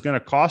house is going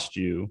to cost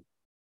you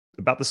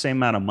about the same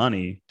amount of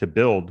money to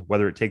build,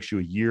 whether it takes you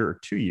a year or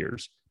 2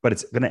 years, but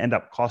it's going to end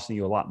up costing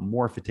you a lot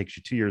more if it takes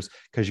you 2 years,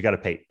 because you got to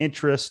pay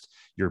interest,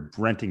 you're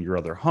renting your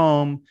other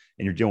home,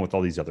 and you're dealing with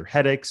all these other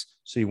headaches.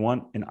 So you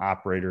want an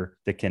operator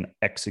that can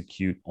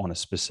execute on a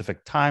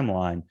specific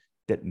timeline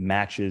that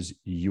matches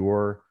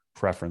your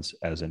preference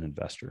as an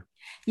investor.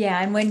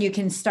 Yeah. And when you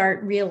can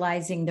start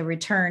realizing the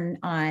return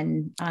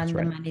on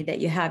the money that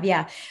you have.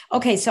 Yeah.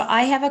 Okay. So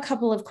I have a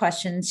couple of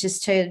questions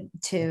just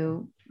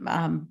to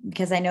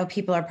because I know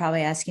people are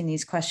probably asking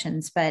these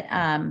questions, but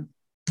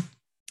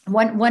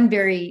one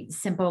very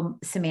simple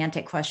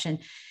semantic question.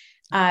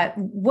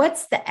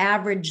 What's the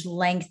average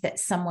length that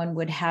someone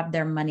would have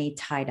their money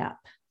tied up?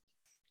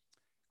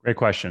 Great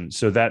question.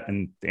 So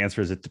and the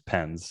answer is it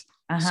depends.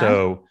 Uh-huh.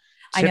 So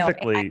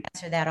typically, I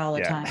answer that all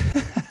the time.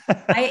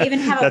 I even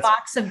have a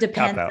box of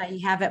Depends I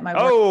have at my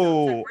work.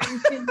 Oh,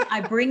 I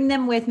bring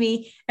them with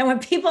me. And when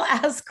people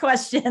ask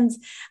questions,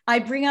 I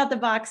bring out the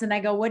box and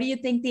I go, what do you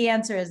think the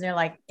answer is? And they're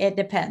like, it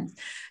depends.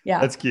 Yeah.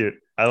 That's cute.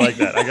 I like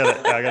that. I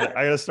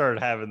gotta start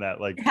having that,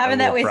 like having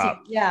that with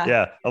prop. You. Yeah.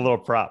 Yeah. A little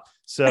prop.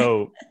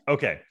 So,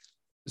 okay.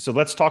 So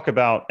let's talk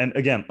about, and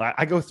again,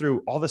 I go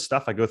through all this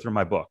stuff. I go through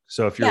my book.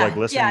 So if you're like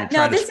listening, and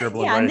trying to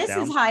scribble and write it down.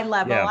 This is high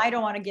level. Yeah. I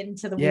don't want to get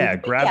into the weeds.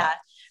 Yeah.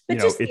 But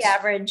just the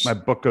average. My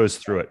book goes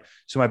through it.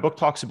 So my book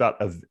talks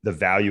about the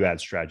value add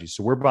strategy.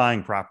 So we're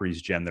buying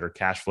properties, Jen, that are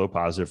cash flow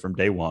positive from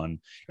day one.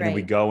 And then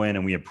we go in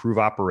and we improve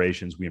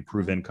operations, we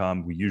improve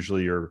income. We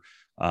usually are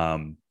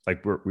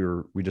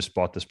we just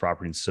bought this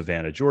property in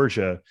Savannah,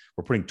 Georgia.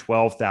 We're putting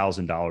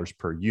 $12,000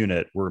 per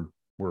unit. We're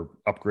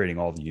upgrading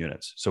all the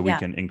units so we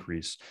can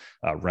increase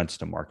rents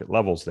to market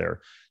levels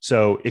there.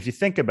 So if you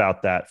think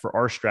about that for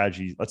our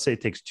strategy, let's say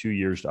it takes 2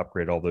 years to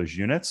upgrade all those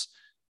units.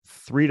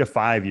 3 to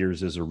 5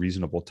 years is a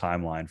reasonable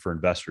timeline for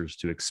investors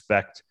to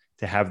expect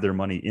to have their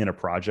money in a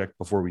project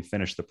before we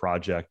finish the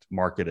project,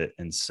 market it,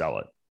 and sell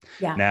it.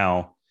 Yeah.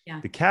 Now,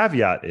 the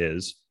caveat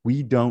is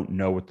we don't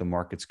know what the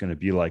market's going to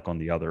be like on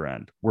the other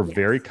end. We're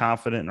very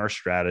confident in our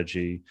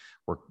strategy.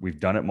 We've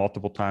done it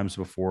multiple times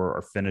before.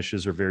 Our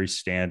finishes are very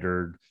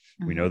standard.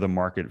 Mm-hmm. We know the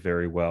market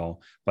very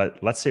well.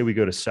 But let's say we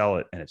go to sell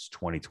it and it's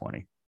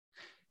 2020.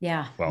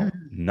 Yeah. Well,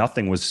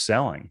 nothing was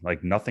selling,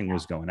 like nothing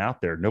was going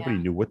out there. Nobody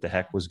knew what the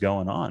heck was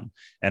going on.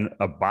 And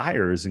a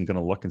buyer isn't going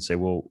to look and say,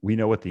 well, we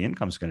know what the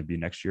income is going to be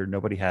next year.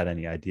 Nobody had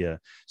any idea.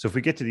 So if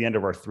we get to the end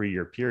of our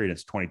 3-year period,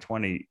 it's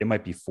 2020, it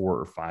might be 4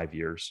 or 5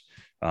 years,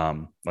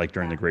 like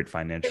during the great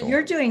financial. So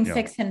you're doing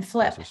fix and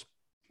flip,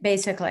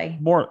 basically.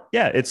 More.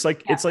 Yeah. It's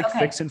like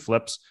fix and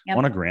flips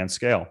on a grand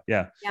scale.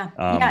 Yeah.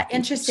 Yeah.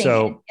 Interesting.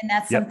 So, and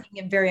that's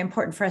something very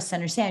important for us to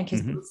understand,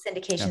 because the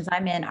syndications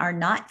I'm in are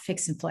not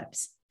fix and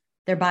flips.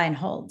 They're buy and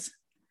holds.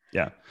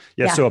 Yeah.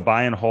 So a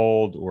buy and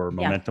hold or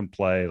momentum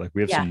play, like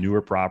we have some newer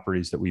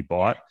properties that we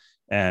bought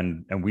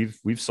and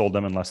we've sold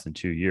them in less than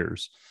 2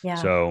 years. Yeah.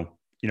 So,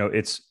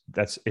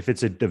 if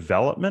it's a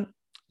development,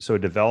 so a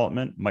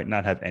development might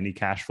not have any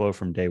cash flow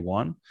from day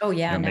one. Oh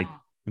yeah.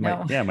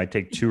 It might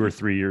take 2 or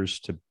 3 years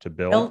to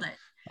build. Build it.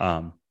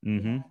 And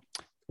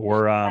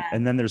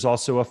then there's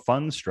also a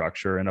fund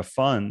structure, and a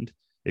fund,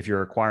 if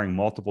you're acquiring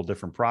multiple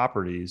different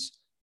properties,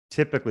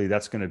 typically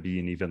that's going to be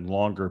an even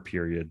longer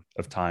period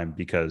of time,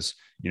 because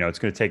it's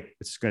going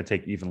to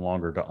take even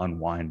longer to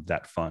unwind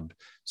that fund.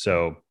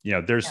 So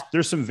there's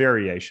some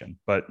variation,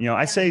 but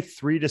I say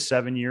 3 to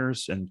 7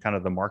 years, and kind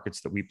of the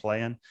markets that we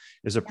play in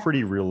is a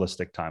pretty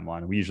realistic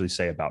timeline. We usually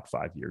say about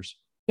 5 years.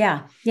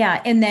 Yeah.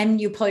 Yeah. And then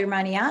you pull your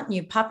money out and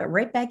you pop it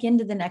right back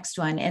into the next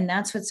one. And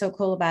that's what's so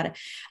cool about it.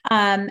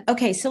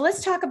 Okay. So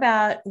let's talk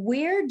about,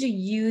 where do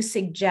you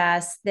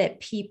suggest that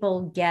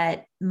people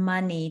get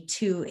money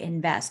to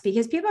invest?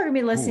 Because people are going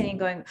to be listening and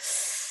going,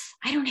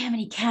 I don't have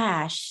any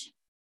cash.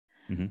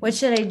 Mm-hmm. What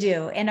should I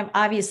do? And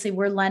obviously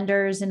we're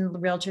lenders and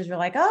realtors. We're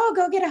like, oh,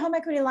 go get a home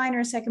equity line or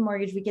a second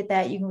mortgage. We get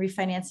that. You can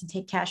refinance and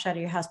take cash out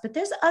of your house, but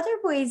there's other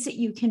ways that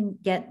you can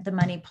get the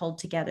money pulled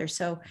together.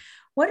 So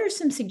what are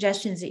some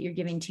suggestions that you're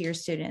giving to your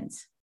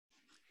students?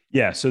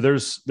 Yeah. So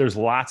there's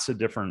lots of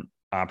different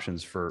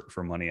options for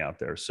money out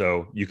there.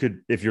 So you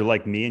could, if you're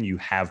like me and you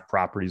have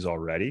properties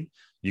already,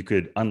 you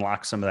could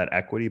unlock some of that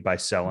equity by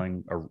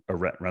selling a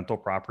rental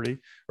property,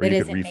 or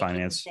you could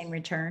refinance. The same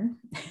return.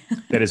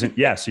 That isn't.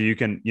 Yeah. So you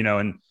can,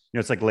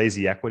 it's like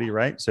lazy equity,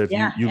 right? So if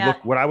you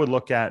look, what I would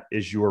look at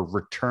is your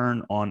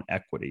return on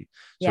equity.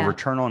 So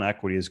return on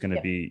equity is going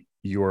to be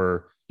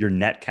your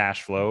net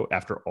cash flow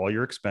after all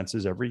your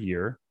expenses every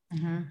year,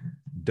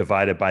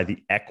 divided by the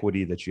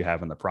equity that you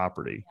have in the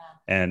property.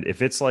 Yeah. And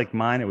if it's like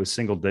mine, it was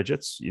single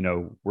digits,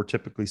 we're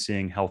typically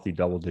seeing healthy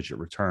double-digit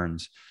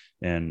returns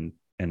in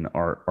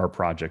our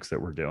projects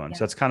that we're doing. Yeah.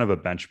 So that's kind of a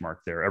benchmark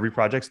there. Every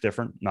project's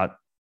different, not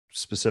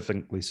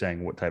specifically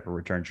saying what type of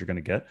returns you're going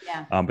to get,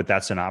 but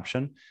that's an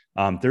option.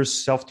 There's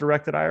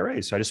self-directed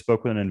IRAs. So I just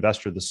spoke with an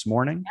investor this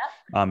morning.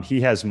 Yep. He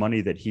has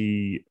money that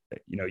you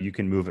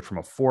can move it from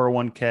a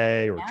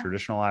 401k or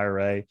traditional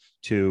IRA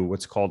to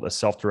what's called a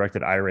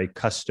self-directed IRA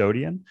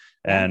custodian.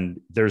 And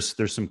there's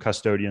some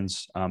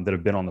custodians that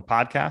have been on the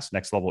podcast,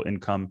 Next Level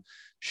Income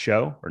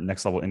show, or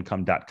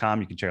nextlevelincome.com.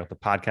 You can check out the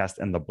podcast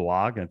and the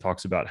blog, and it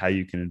talks about how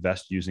you can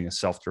invest using a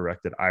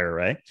self-directed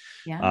IRA.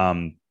 Yeah.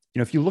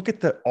 If you look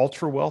at the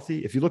ultra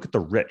wealthy, if you look at the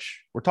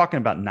rich, we're talking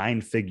about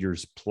 9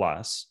 figures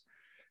plus.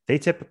 They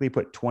typically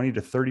put 20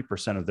 to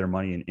 30% of their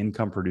money in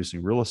income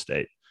producing real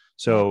estate.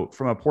 So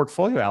from a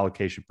portfolio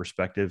allocation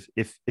perspective,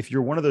 if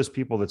you're one of those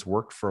people that's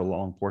worked for a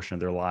long portion of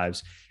their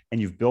lives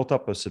and you've built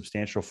up a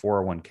substantial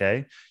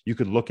 401k, you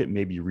could look at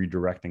maybe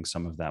redirecting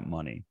some of that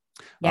money.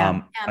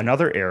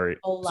 Another area.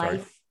 Whole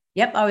life.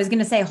 Yep. I was going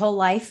to say whole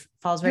life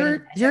falls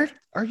right in.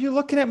 Are you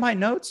looking at my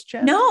notes,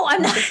 Jen? No,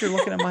 I'm not. I think you're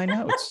looking at my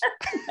notes.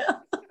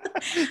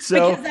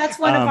 So, because that's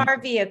one of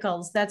our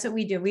vehicles. That's what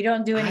we do. We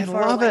don't do any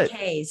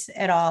 401ks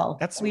at all.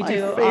 That's my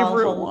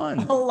favorite one.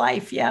 Whole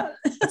life. Yeah.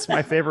 That's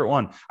my favorite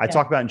one. I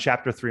talk about in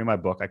chapter 3 of my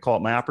book. I call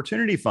it my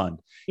opportunity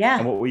fund. Yeah.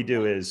 And what we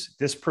do is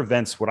this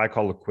prevents what I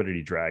call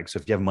liquidity drag. So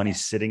if you have money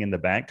sitting in the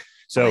bank,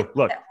 so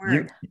look,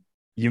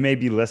 you may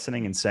be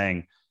listening and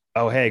saying,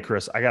 oh, hey,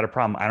 Chris, I got a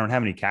problem. I don't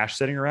have any cash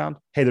sitting around.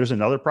 Hey, there's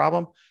another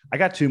problem. I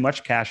got too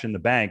much cash in the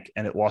bank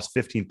and it lost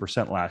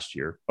 15% last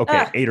year.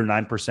 Okay. 8 or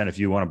 9% if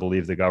you want to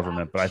believe the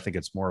government, but I think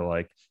it's more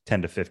like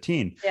 10 to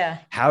 15. Yeah.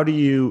 How do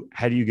you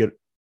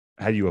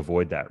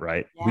avoid that?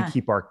 Right. Yeah.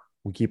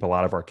 We keep a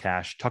lot of our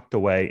cash tucked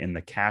away in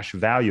the cash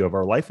value of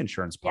our life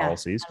insurance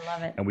policies, I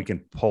love it. And we can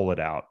pull it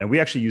out. And we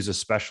actually use a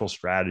special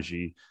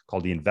strategy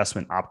called the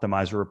investment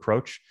optimizer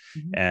approach.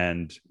 Mm-hmm.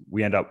 And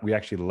we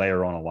actually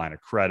layer on a line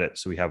of credit.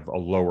 So we have a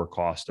lower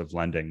cost of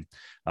lending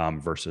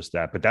versus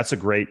that, but that's a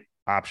great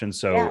option.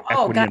 So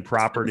equity and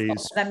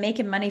properties. I'm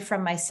making money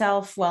from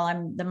myself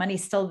while the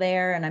money's still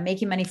there, and I'm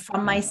making money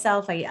from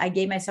myself. I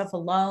gave myself a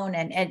loan,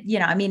 and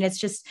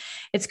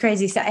it's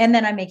crazy stuff. And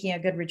then I'm making a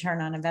good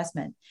return on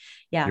investment.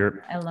 Yeah.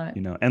 I love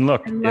it. And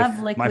look, I love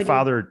liquidity. My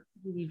father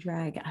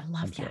drag. I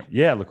love that.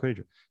 Yeah.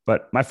 Liquidity.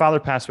 But my father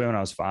passed away when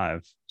I was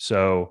 5.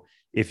 So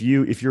if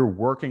you're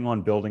working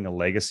on building a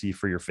legacy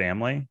for your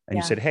family and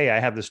you said, hey, I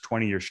have this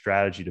 20-year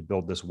strategy to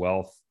build this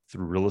wealth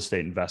through real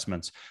estate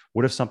investments,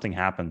 what if something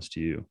happens to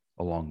you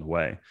along the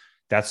way?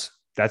 That's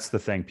the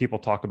thing. People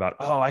talk about,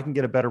 oh, I can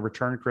get a better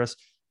return, Chris.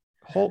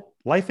 Whole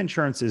life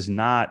insurance is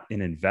not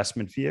an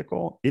investment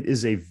vehicle. It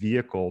is a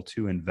vehicle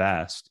to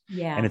invest,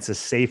 and it's a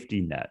safety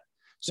net.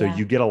 So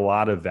you get a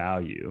lot of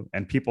value.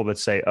 And people that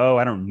say, oh,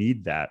 I don't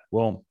need that.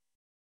 Well,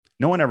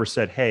 no one ever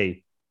said,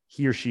 hey,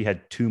 he or she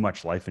had too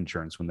much life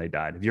insurance when they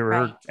died. Have you ever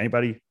heard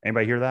anybody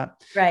hear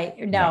that? Right.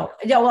 No.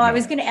 Well, I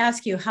was going to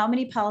ask you, how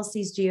many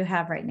policies do you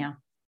have right now?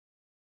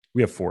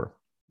 We have 4.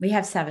 We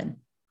have 7.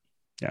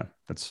 Yeah,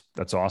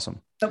 that's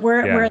awesome. But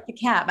we're at the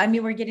cap. I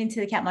mean, we're getting to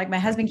the cap. Like my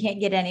husband can't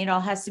get any. It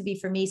all has to be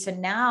for me. So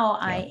now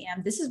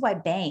this is why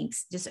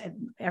banks, just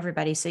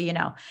everybody. So,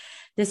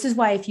 this is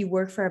why if you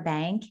work for a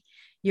bank,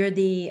 You're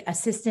the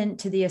assistant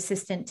to the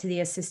assistant to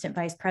the assistant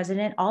vice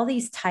president. All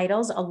these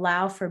titles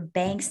allow for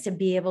banks to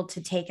be able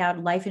to take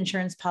out life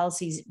insurance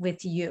policies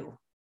with you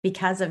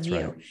because of That's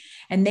you. right.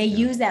 And they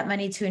use that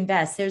money to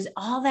invest. There's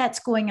all that's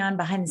going on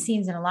behind the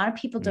scenes. And a lot of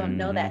people don't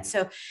know that.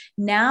 So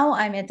now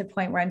I'm at the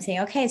point where I'm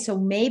saying, okay, so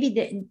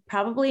maybe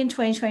probably in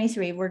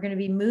 2023, we're going to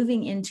be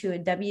moving into a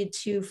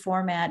W-2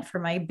 format for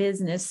my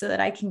business so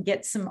that I can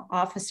get some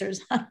officers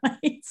on my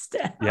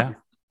staff. Yeah.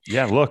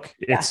 Yeah. Look,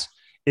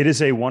 it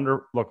is a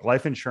look,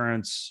 life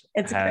insurance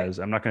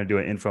I'm not going to do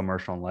an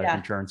infomercial on life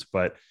insurance,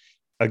 but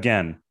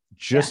again,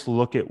 just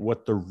look at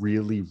what the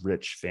really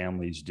rich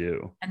families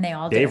do. And they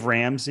all Dave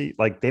Ramsey,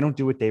 like they don't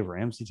do what Dave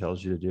Ramsey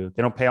tells you to do.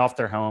 They don't pay off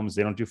their homes.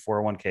 They don't do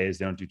 401ks.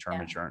 They don't do term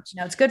insurance.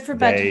 No, it's good for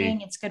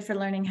budgeting. It's good for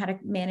learning how to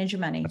manage your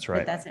money. That's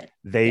right. But that's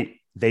it.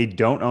 They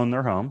don't own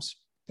their homes.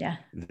 Yeah.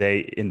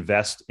 They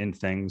invest in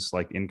things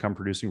like income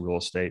producing real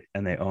estate,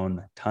 and they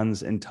own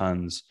tons and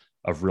tons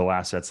of real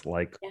assets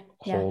like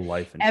whole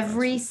life insurance.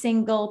 Every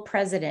single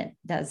president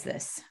does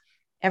this.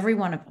 Every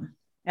one of them.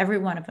 Every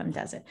one of them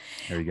does it.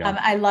 There you go.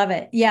 I love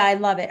it. Yeah, I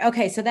love it.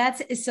 Okay. So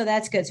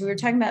that's good. So we were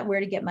talking about where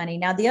to get money.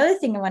 Now, the other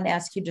thing I wanted to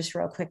ask you just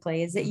real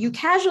quickly is that you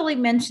casually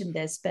mentioned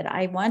this, but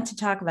I want to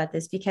talk about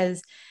this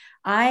because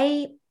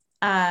I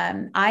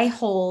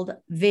hold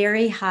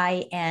very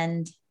high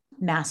end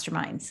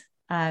masterminds.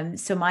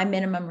 So my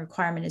minimum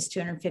requirement is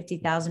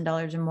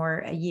 $250,000 or more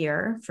a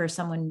year for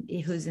someone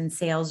who's in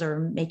sales or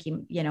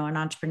making, an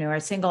entrepreneur,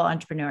 a single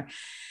entrepreneur.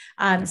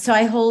 So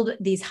I hold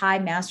these high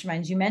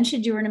masterminds. You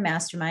mentioned you were in a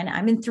mastermind.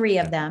 I'm in 3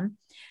 of them.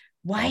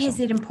 Why is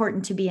it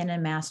important to be in a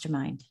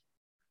mastermind?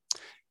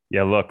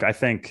 Yeah, look, I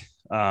think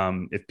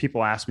if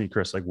people ask me,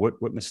 Chris, like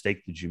what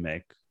mistake did you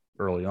make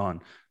early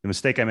on? The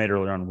mistake I made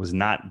early on was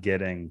not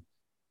getting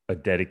a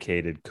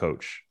dedicated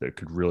coach that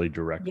could really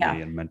direct me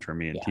and mentor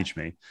me and teach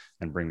me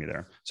and bring me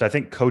there. So I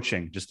think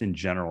coaching just in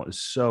general is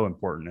so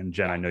important. And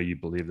Jen, I know you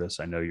believe this.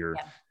 I know you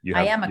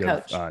have a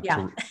coach.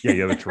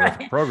 You have a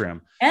terrific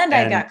program. And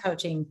I got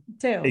coaching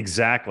too.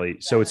 Exactly.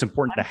 So it's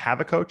important to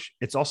have a coach.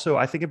 It's also,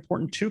 I think,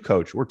 important to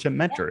coach or to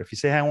mentor. If you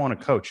say, hey, I want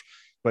to coach,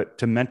 but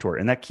to mentor,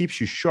 and that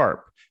keeps you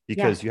sharp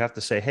because you have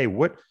to say, hey,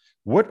 what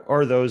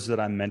are those that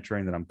I'm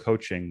mentoring, that I'm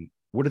coaching?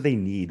 What do they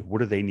need? What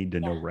do they need to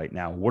know right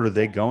now? What are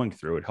they going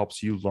through? It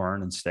helps you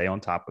learn and stay on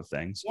top of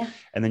things. Yeah.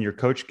 And then your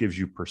coach gives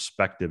you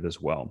perspective as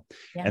well.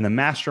 Yeah. And the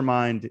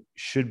mastermind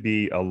should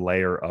be a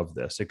layer of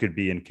this. It could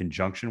be in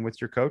conjunction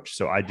with your coach.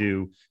 So I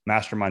do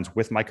masterminds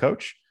with my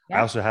coach. Yeah.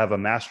 I also have a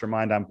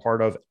mastermind I'm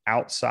part of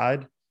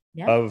outside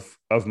of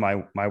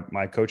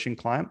my coaching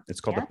client. It's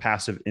called the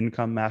Passive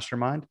Income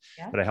Mastermind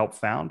that I helped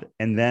found.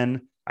 And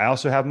then I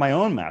also have my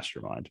own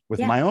mastermind with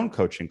my own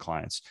coaching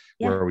clients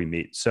where we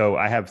meet. So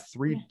I have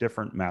 3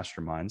 different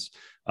masterminds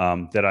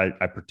that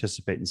I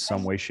participate in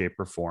some way, shape,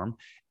 or form.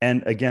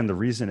 And again, the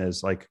reason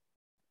is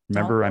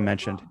remember I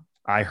mentioned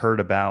I heard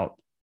about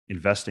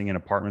investing in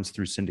apartments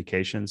through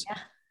syndications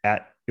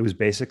it was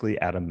basically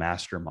at a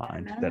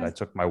mastermind that I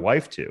took my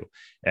wife to.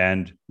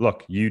 And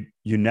look, you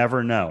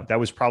never know. That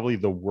was probably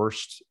the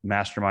worst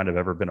mastermind I've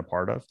ever been a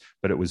part of,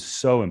 but it was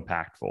so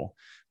impactful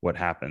what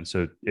happened.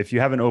 So if you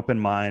have an open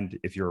mind,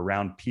 if you're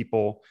around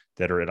people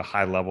that are at a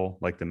high level,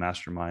 like the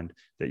mastermind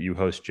that you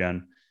host,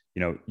 Jen,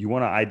 you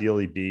want to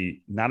ideally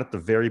be not at the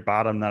very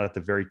bottom, not at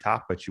the very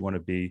top, but you want to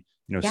be,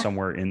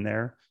 somewhere in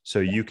there. So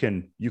you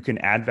can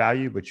add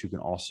value, but you can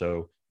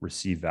also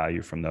receive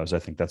value from those. I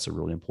think that's a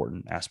really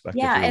important aspect.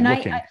 Yeah. If you're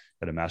looking at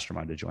a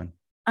mastermind to join.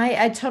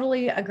 I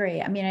totally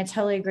agree. I mean, I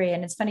totally agree.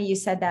 And it's funny you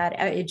said that.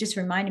 It just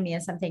reminded me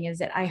of something, is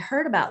that I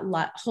heard about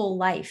whole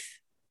life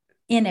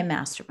in a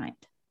mastermind.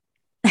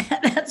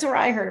 That's where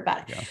I heard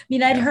about it. Yeah. I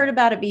mean, I'd heard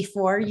about it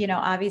before,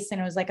 obviously,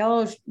 and it was like,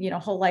 oh,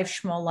 whole life,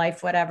 schmo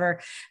life,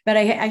 whatever. But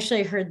I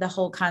actually heard the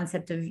whole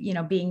concept of,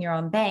 being your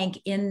own bank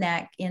in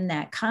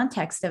that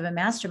context of a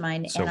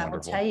mastermind. So and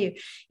wonderful. I will tell you,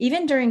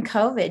 even during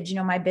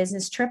COVID, my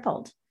business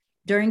tripled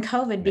during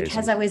COVID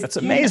because I was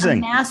in a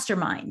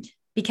mastermind.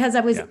 Because I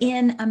was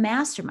in a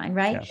mastermind,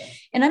 right? Yeah.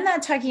 And I'm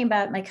not talking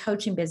about my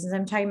coaching business.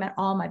 I'm talking about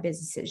all my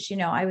businesses.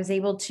 I was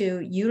able to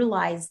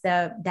utilize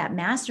that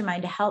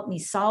mastermind to help me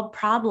solve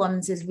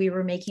problems as we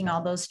were making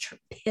all those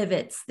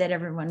pivots that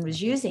everyone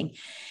was using,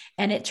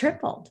 and it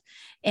tripled.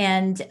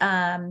 And,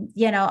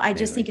 I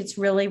just think it's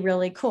really,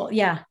 really cool.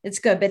 Yeah, it's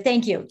good. But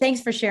thank you.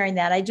 Thanks for sharing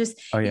that. It's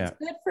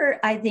good for,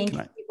 I think,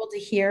 people to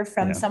hear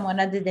from someone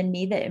other than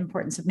me, the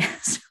importance of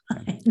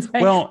masterminds.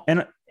 Right? Well,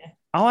 and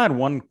I'll add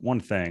one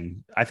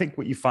thing. I think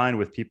what you find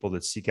with people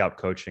that seek out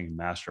coaching and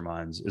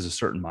masterminds is a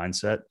certain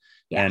mindset,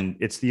 and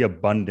it's the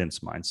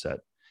abundance mindset.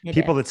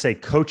 People that say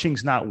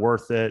coaching's not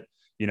worth it.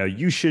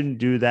 You shouldn't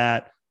do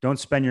that. Don't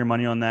spend your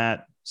money on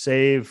that.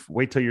 Save,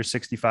 wait till you're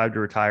 65 to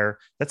retire.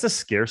 That's a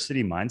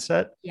scarcity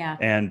mindset. Yeah.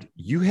 And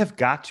you have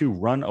got to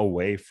run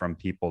away from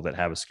people that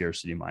have a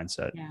scarcity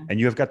mindset, and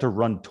you have got to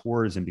run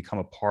towards and become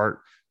a part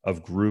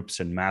of groups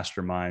and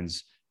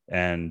masterminds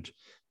and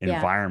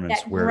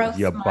environments where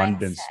the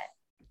abundance.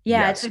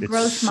 Yeah, Yes, it's a it's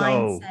growth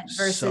mindset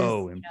versus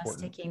so important.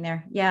 sticking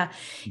there. Yeah,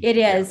 it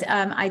is.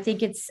 I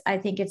think it's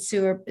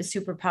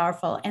super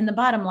powerful. And the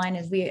bottom line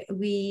is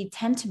we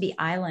tend to be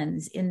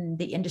islands in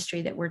the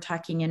industry that we're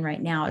talking in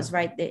right now. Is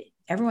right that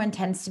everyone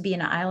tends to be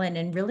an island,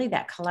 and really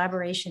that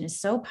collaboration is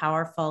so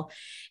powerful,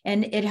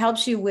 and it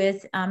helps you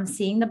with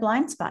seeing the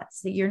blind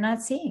spots that you're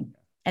not seeing,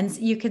 and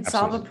you could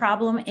solve a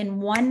problem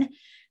in one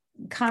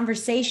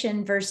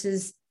conversation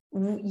versus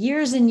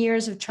years and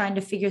years of trying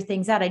to figure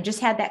things out. I just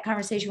had that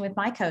conversation with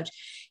my coach.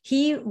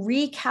 He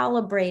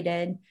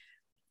recalibrated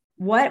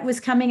what was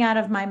coming out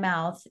of my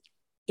mouth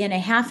in a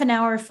half an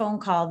hour phone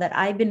call that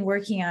I've been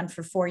working on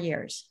for 4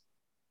 years.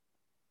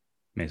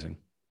 Amazing.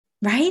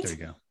 Right? There you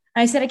go.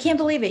 I said, I can't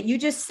believe it. You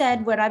just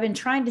said what I've been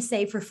trying to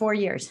say for 4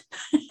 years.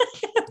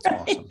 That's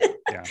awesome.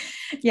 Yeah.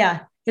 Yeah.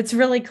 It's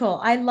really cool.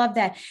 I love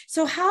that.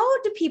 So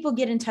how do people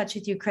get in touch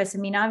with you, Chris? I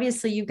mean,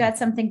 obviously you've got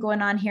something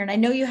going on here, and I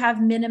know you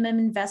have minimum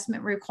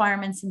investment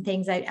requirements and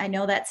things. I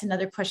know that's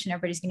another question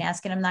everybody's going to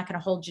ask, and I'm not going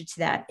to hold you to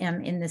that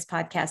in this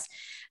podcast,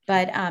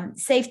 but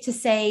safe to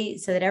say,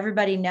 so that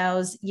everybody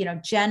knows,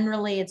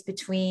 generally it's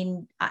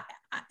between,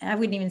 I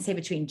wouldn't even say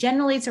between,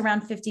 generally it's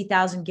around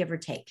 50,000, give or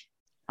take.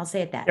 I'll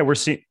say it that. Yeah.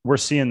 We're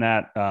seeing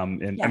that. I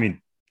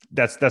mean,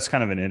 that's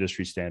kind of an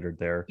industry standard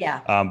there. Yeah.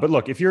 But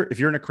look, if you're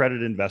an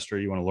accredited investor,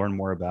 you want to learn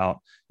more about,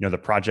 the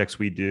projects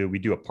we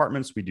do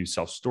apartments, we do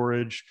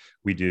self-storage,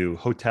 we do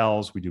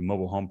hotels, we do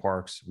mobile home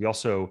parks. We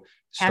also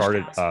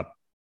started up.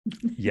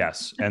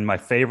 Yes. And my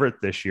favorite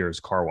this year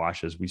is car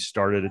washes. We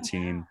started a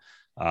team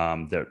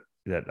that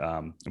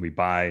we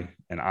buy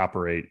and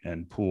operate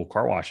and pool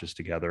car washes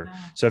together. Wow.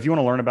 So if you want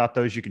to learn about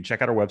those, you can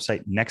check out our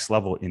website,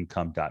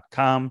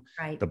 nextlevelincome.com.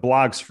 Right. The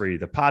blog's free.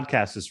 The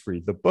podcast is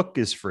free. The book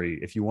is free.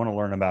 If you want to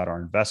learn about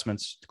our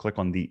investments, click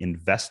on the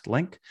invest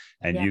link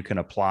and you can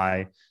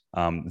apply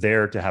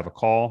there to have a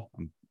call.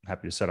 I'm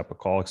happy to set up a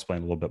call, explain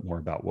a little bit more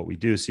about what we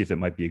do, see if it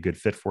might be a good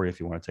fit for you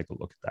if you want to take a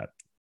look at that.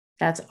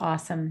 That's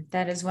awesome.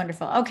 That is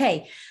wonderful.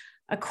 Okay.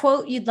 A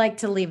quote you'd like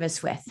to leave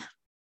us with.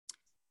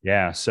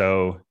 Yeah.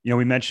 So,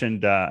 we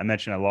mentioned, I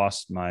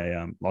lost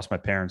my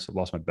parents. I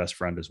lost my best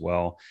friend as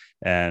well.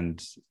 And,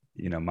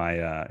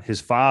 his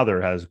father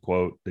has a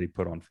quote that he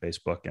put on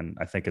Facebook, and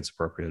I think it's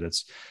appropriate.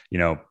 It's,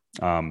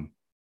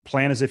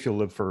 plan as if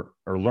you'll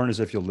learn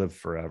as if you'll live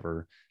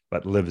forever,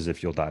 but live as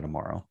if you'll die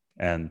tomorrow.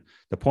 And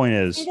the point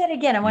is, say that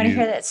again. I want to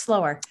hear that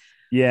slower.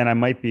 Yeah. And I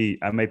might be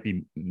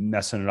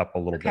messing it up a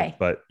little bit,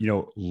 but,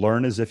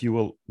 learn as if you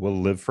will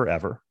live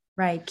forever.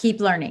 Right. Keep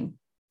learning.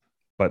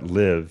 But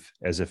live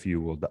as if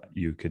you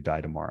could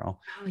die tomorrow.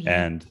 Oh,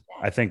 yeah. And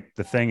I think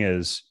the thing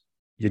is,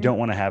 you don't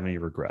want to have any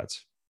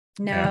regrets.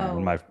 No.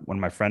 And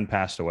when my friend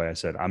passed away, I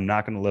said, I'm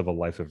not going to live a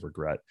life of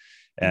regret.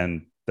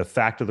 And the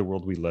fact of the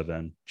world we live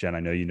in, Jen, I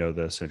know you know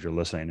this. If you're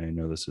listening, I know you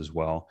know this as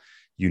well.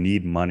 You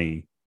need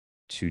money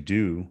to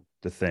do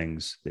the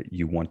things that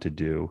you want to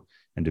do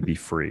and to be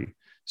free.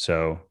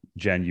 So,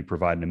 Jen, you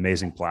provide an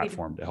amazing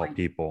platform to help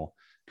people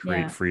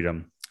create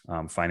freedom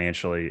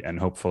financially, and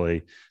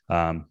hopefully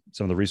some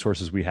of the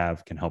resources we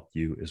have can help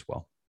you as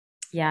well.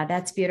 Yeah,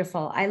 that's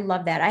beautiful. I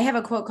love that. I have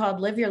a quote called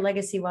 "Live your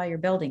legacy while you're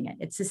building it."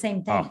 It's the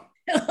same thing. Oh,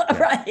 yeah,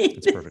 right.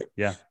 It's perfect.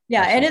 Yeah.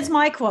 Yeah. Absolutely. And it's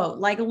my quote,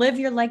 like, live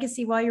your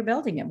legacy while you're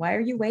building it. Why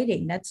are you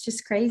waiting? That's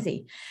just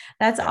crazy.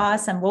 That's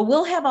awesome. Well,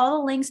 we'll have all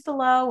the links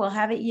below. We'll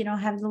have it,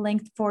 have the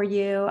link for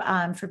you,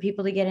 for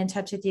people to get in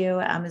touch with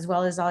you, as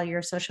well as all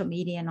your social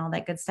media and all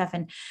that good stuff.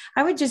 And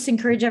I would just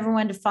encourage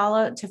everyone to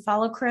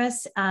follow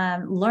Chris,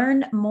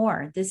 learn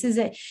more. This is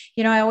it.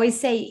 I always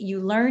say you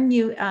learn,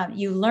 you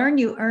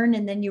earn,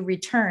 and then you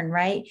return.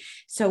 Right.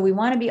 So we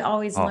want to be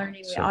always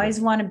learning. We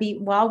always want to be,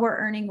 while we're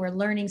earning, we're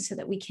learning so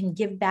that we can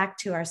give back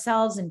to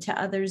ourselves and to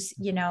others,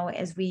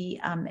 as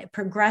we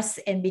progress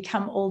and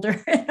become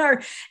older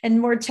and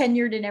more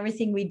tenured in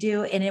everything we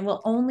do. And it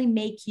will only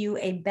make you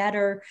a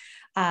better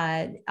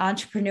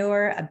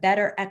entrepreneur, a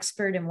better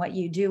expert in what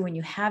you do when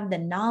you have the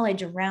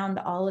knowledge around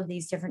all of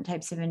these different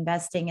types of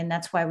investing. And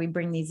that's why we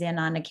bring these in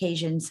on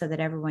occasion so that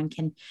everyone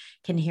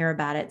can hear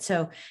about it.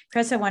 So,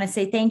 Chris, I want to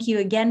say thank you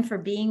again for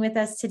being with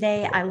us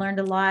today. I learned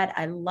a lot.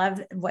 I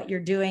love what you're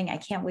doing. I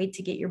can't wait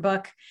to get your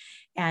book.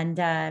 And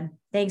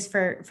thanks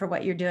for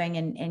what you're doing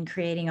and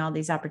creating all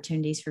these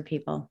opportunities for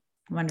people.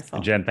 Wonderful.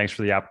 And Jen, thanks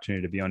for the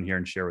opportunity to be on here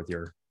and share with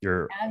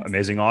your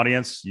amazing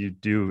audience. You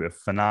do a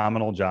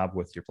phenomenal job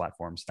with your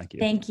platforms. Thank you.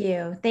 Thank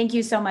you. Thank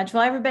you so much.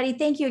 Well, everybody,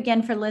 thank you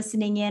again for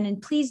listening in.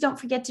 And please don't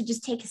forget to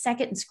just take a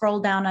second and scroll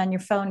down on your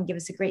phone and give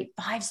us a great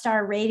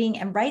 5-star rating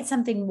and write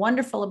something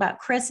wonderful about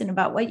Chris and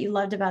about what you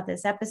loved about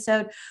this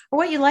episode or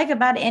what you like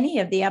about any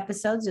of the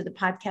episodes or the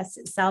podcast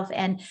itself.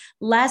 And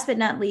last but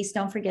not least,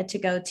 don't forget to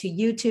go to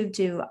YouTube,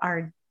 to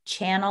our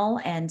channel,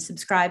 and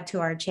subscribe to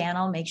our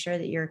channel. Make sure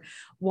that you're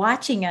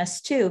watching us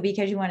too,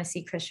 because you want to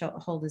see Chris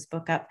hold his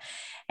book up.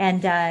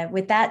 And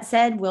with that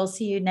said, we'll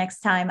see you next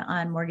time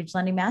on Mortgage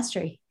Lending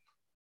Mastery.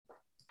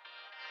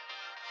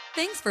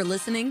 Thanks for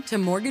listening to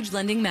Mortgage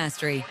Lending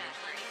Mastery.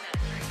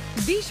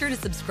 Be sure to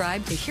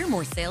subscribe to hear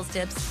more sales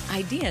tips,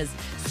 ideas,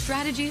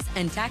 strategies,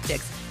 and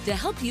tactics to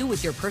help you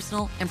with your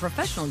personal and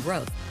professional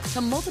growth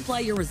to multiply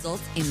your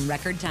results in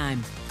record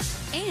time.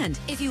 And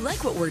if you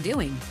like what we're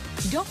doing,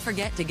 don't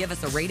forget to give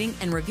us a rating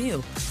and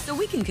review so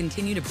we can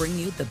continue to bring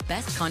you the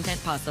best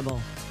content possible.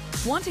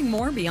 Wanting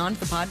more beyond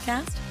the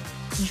podcast?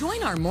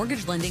 Join our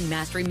Mortgage Lending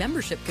Mastery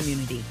membership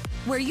community,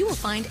 where you will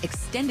find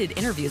extended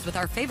interviews with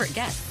our favorite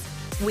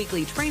guests,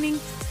 weekly training,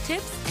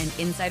 tips, and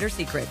insider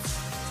secrets,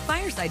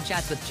 fireside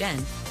chats with Jen,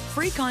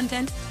 free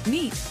content,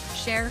 meet,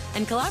 share,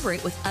 and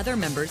collaborate with other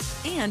members,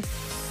 and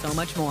so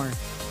much more.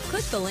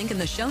 Click the link in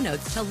the show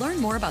notes to learn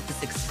more about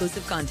this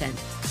exclusive content.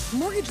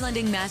 Mortgage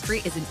Lending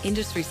Mastery is an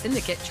Industry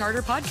Syndicate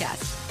charter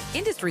podcast.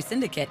 Industry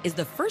Syndicate is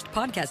the first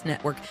podcast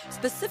network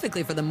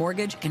specifically for the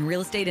mortgage and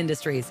real estate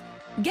industries.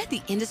 Get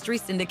the Industry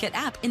Syndicate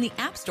app in the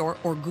App Store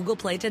or Google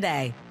Play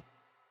today.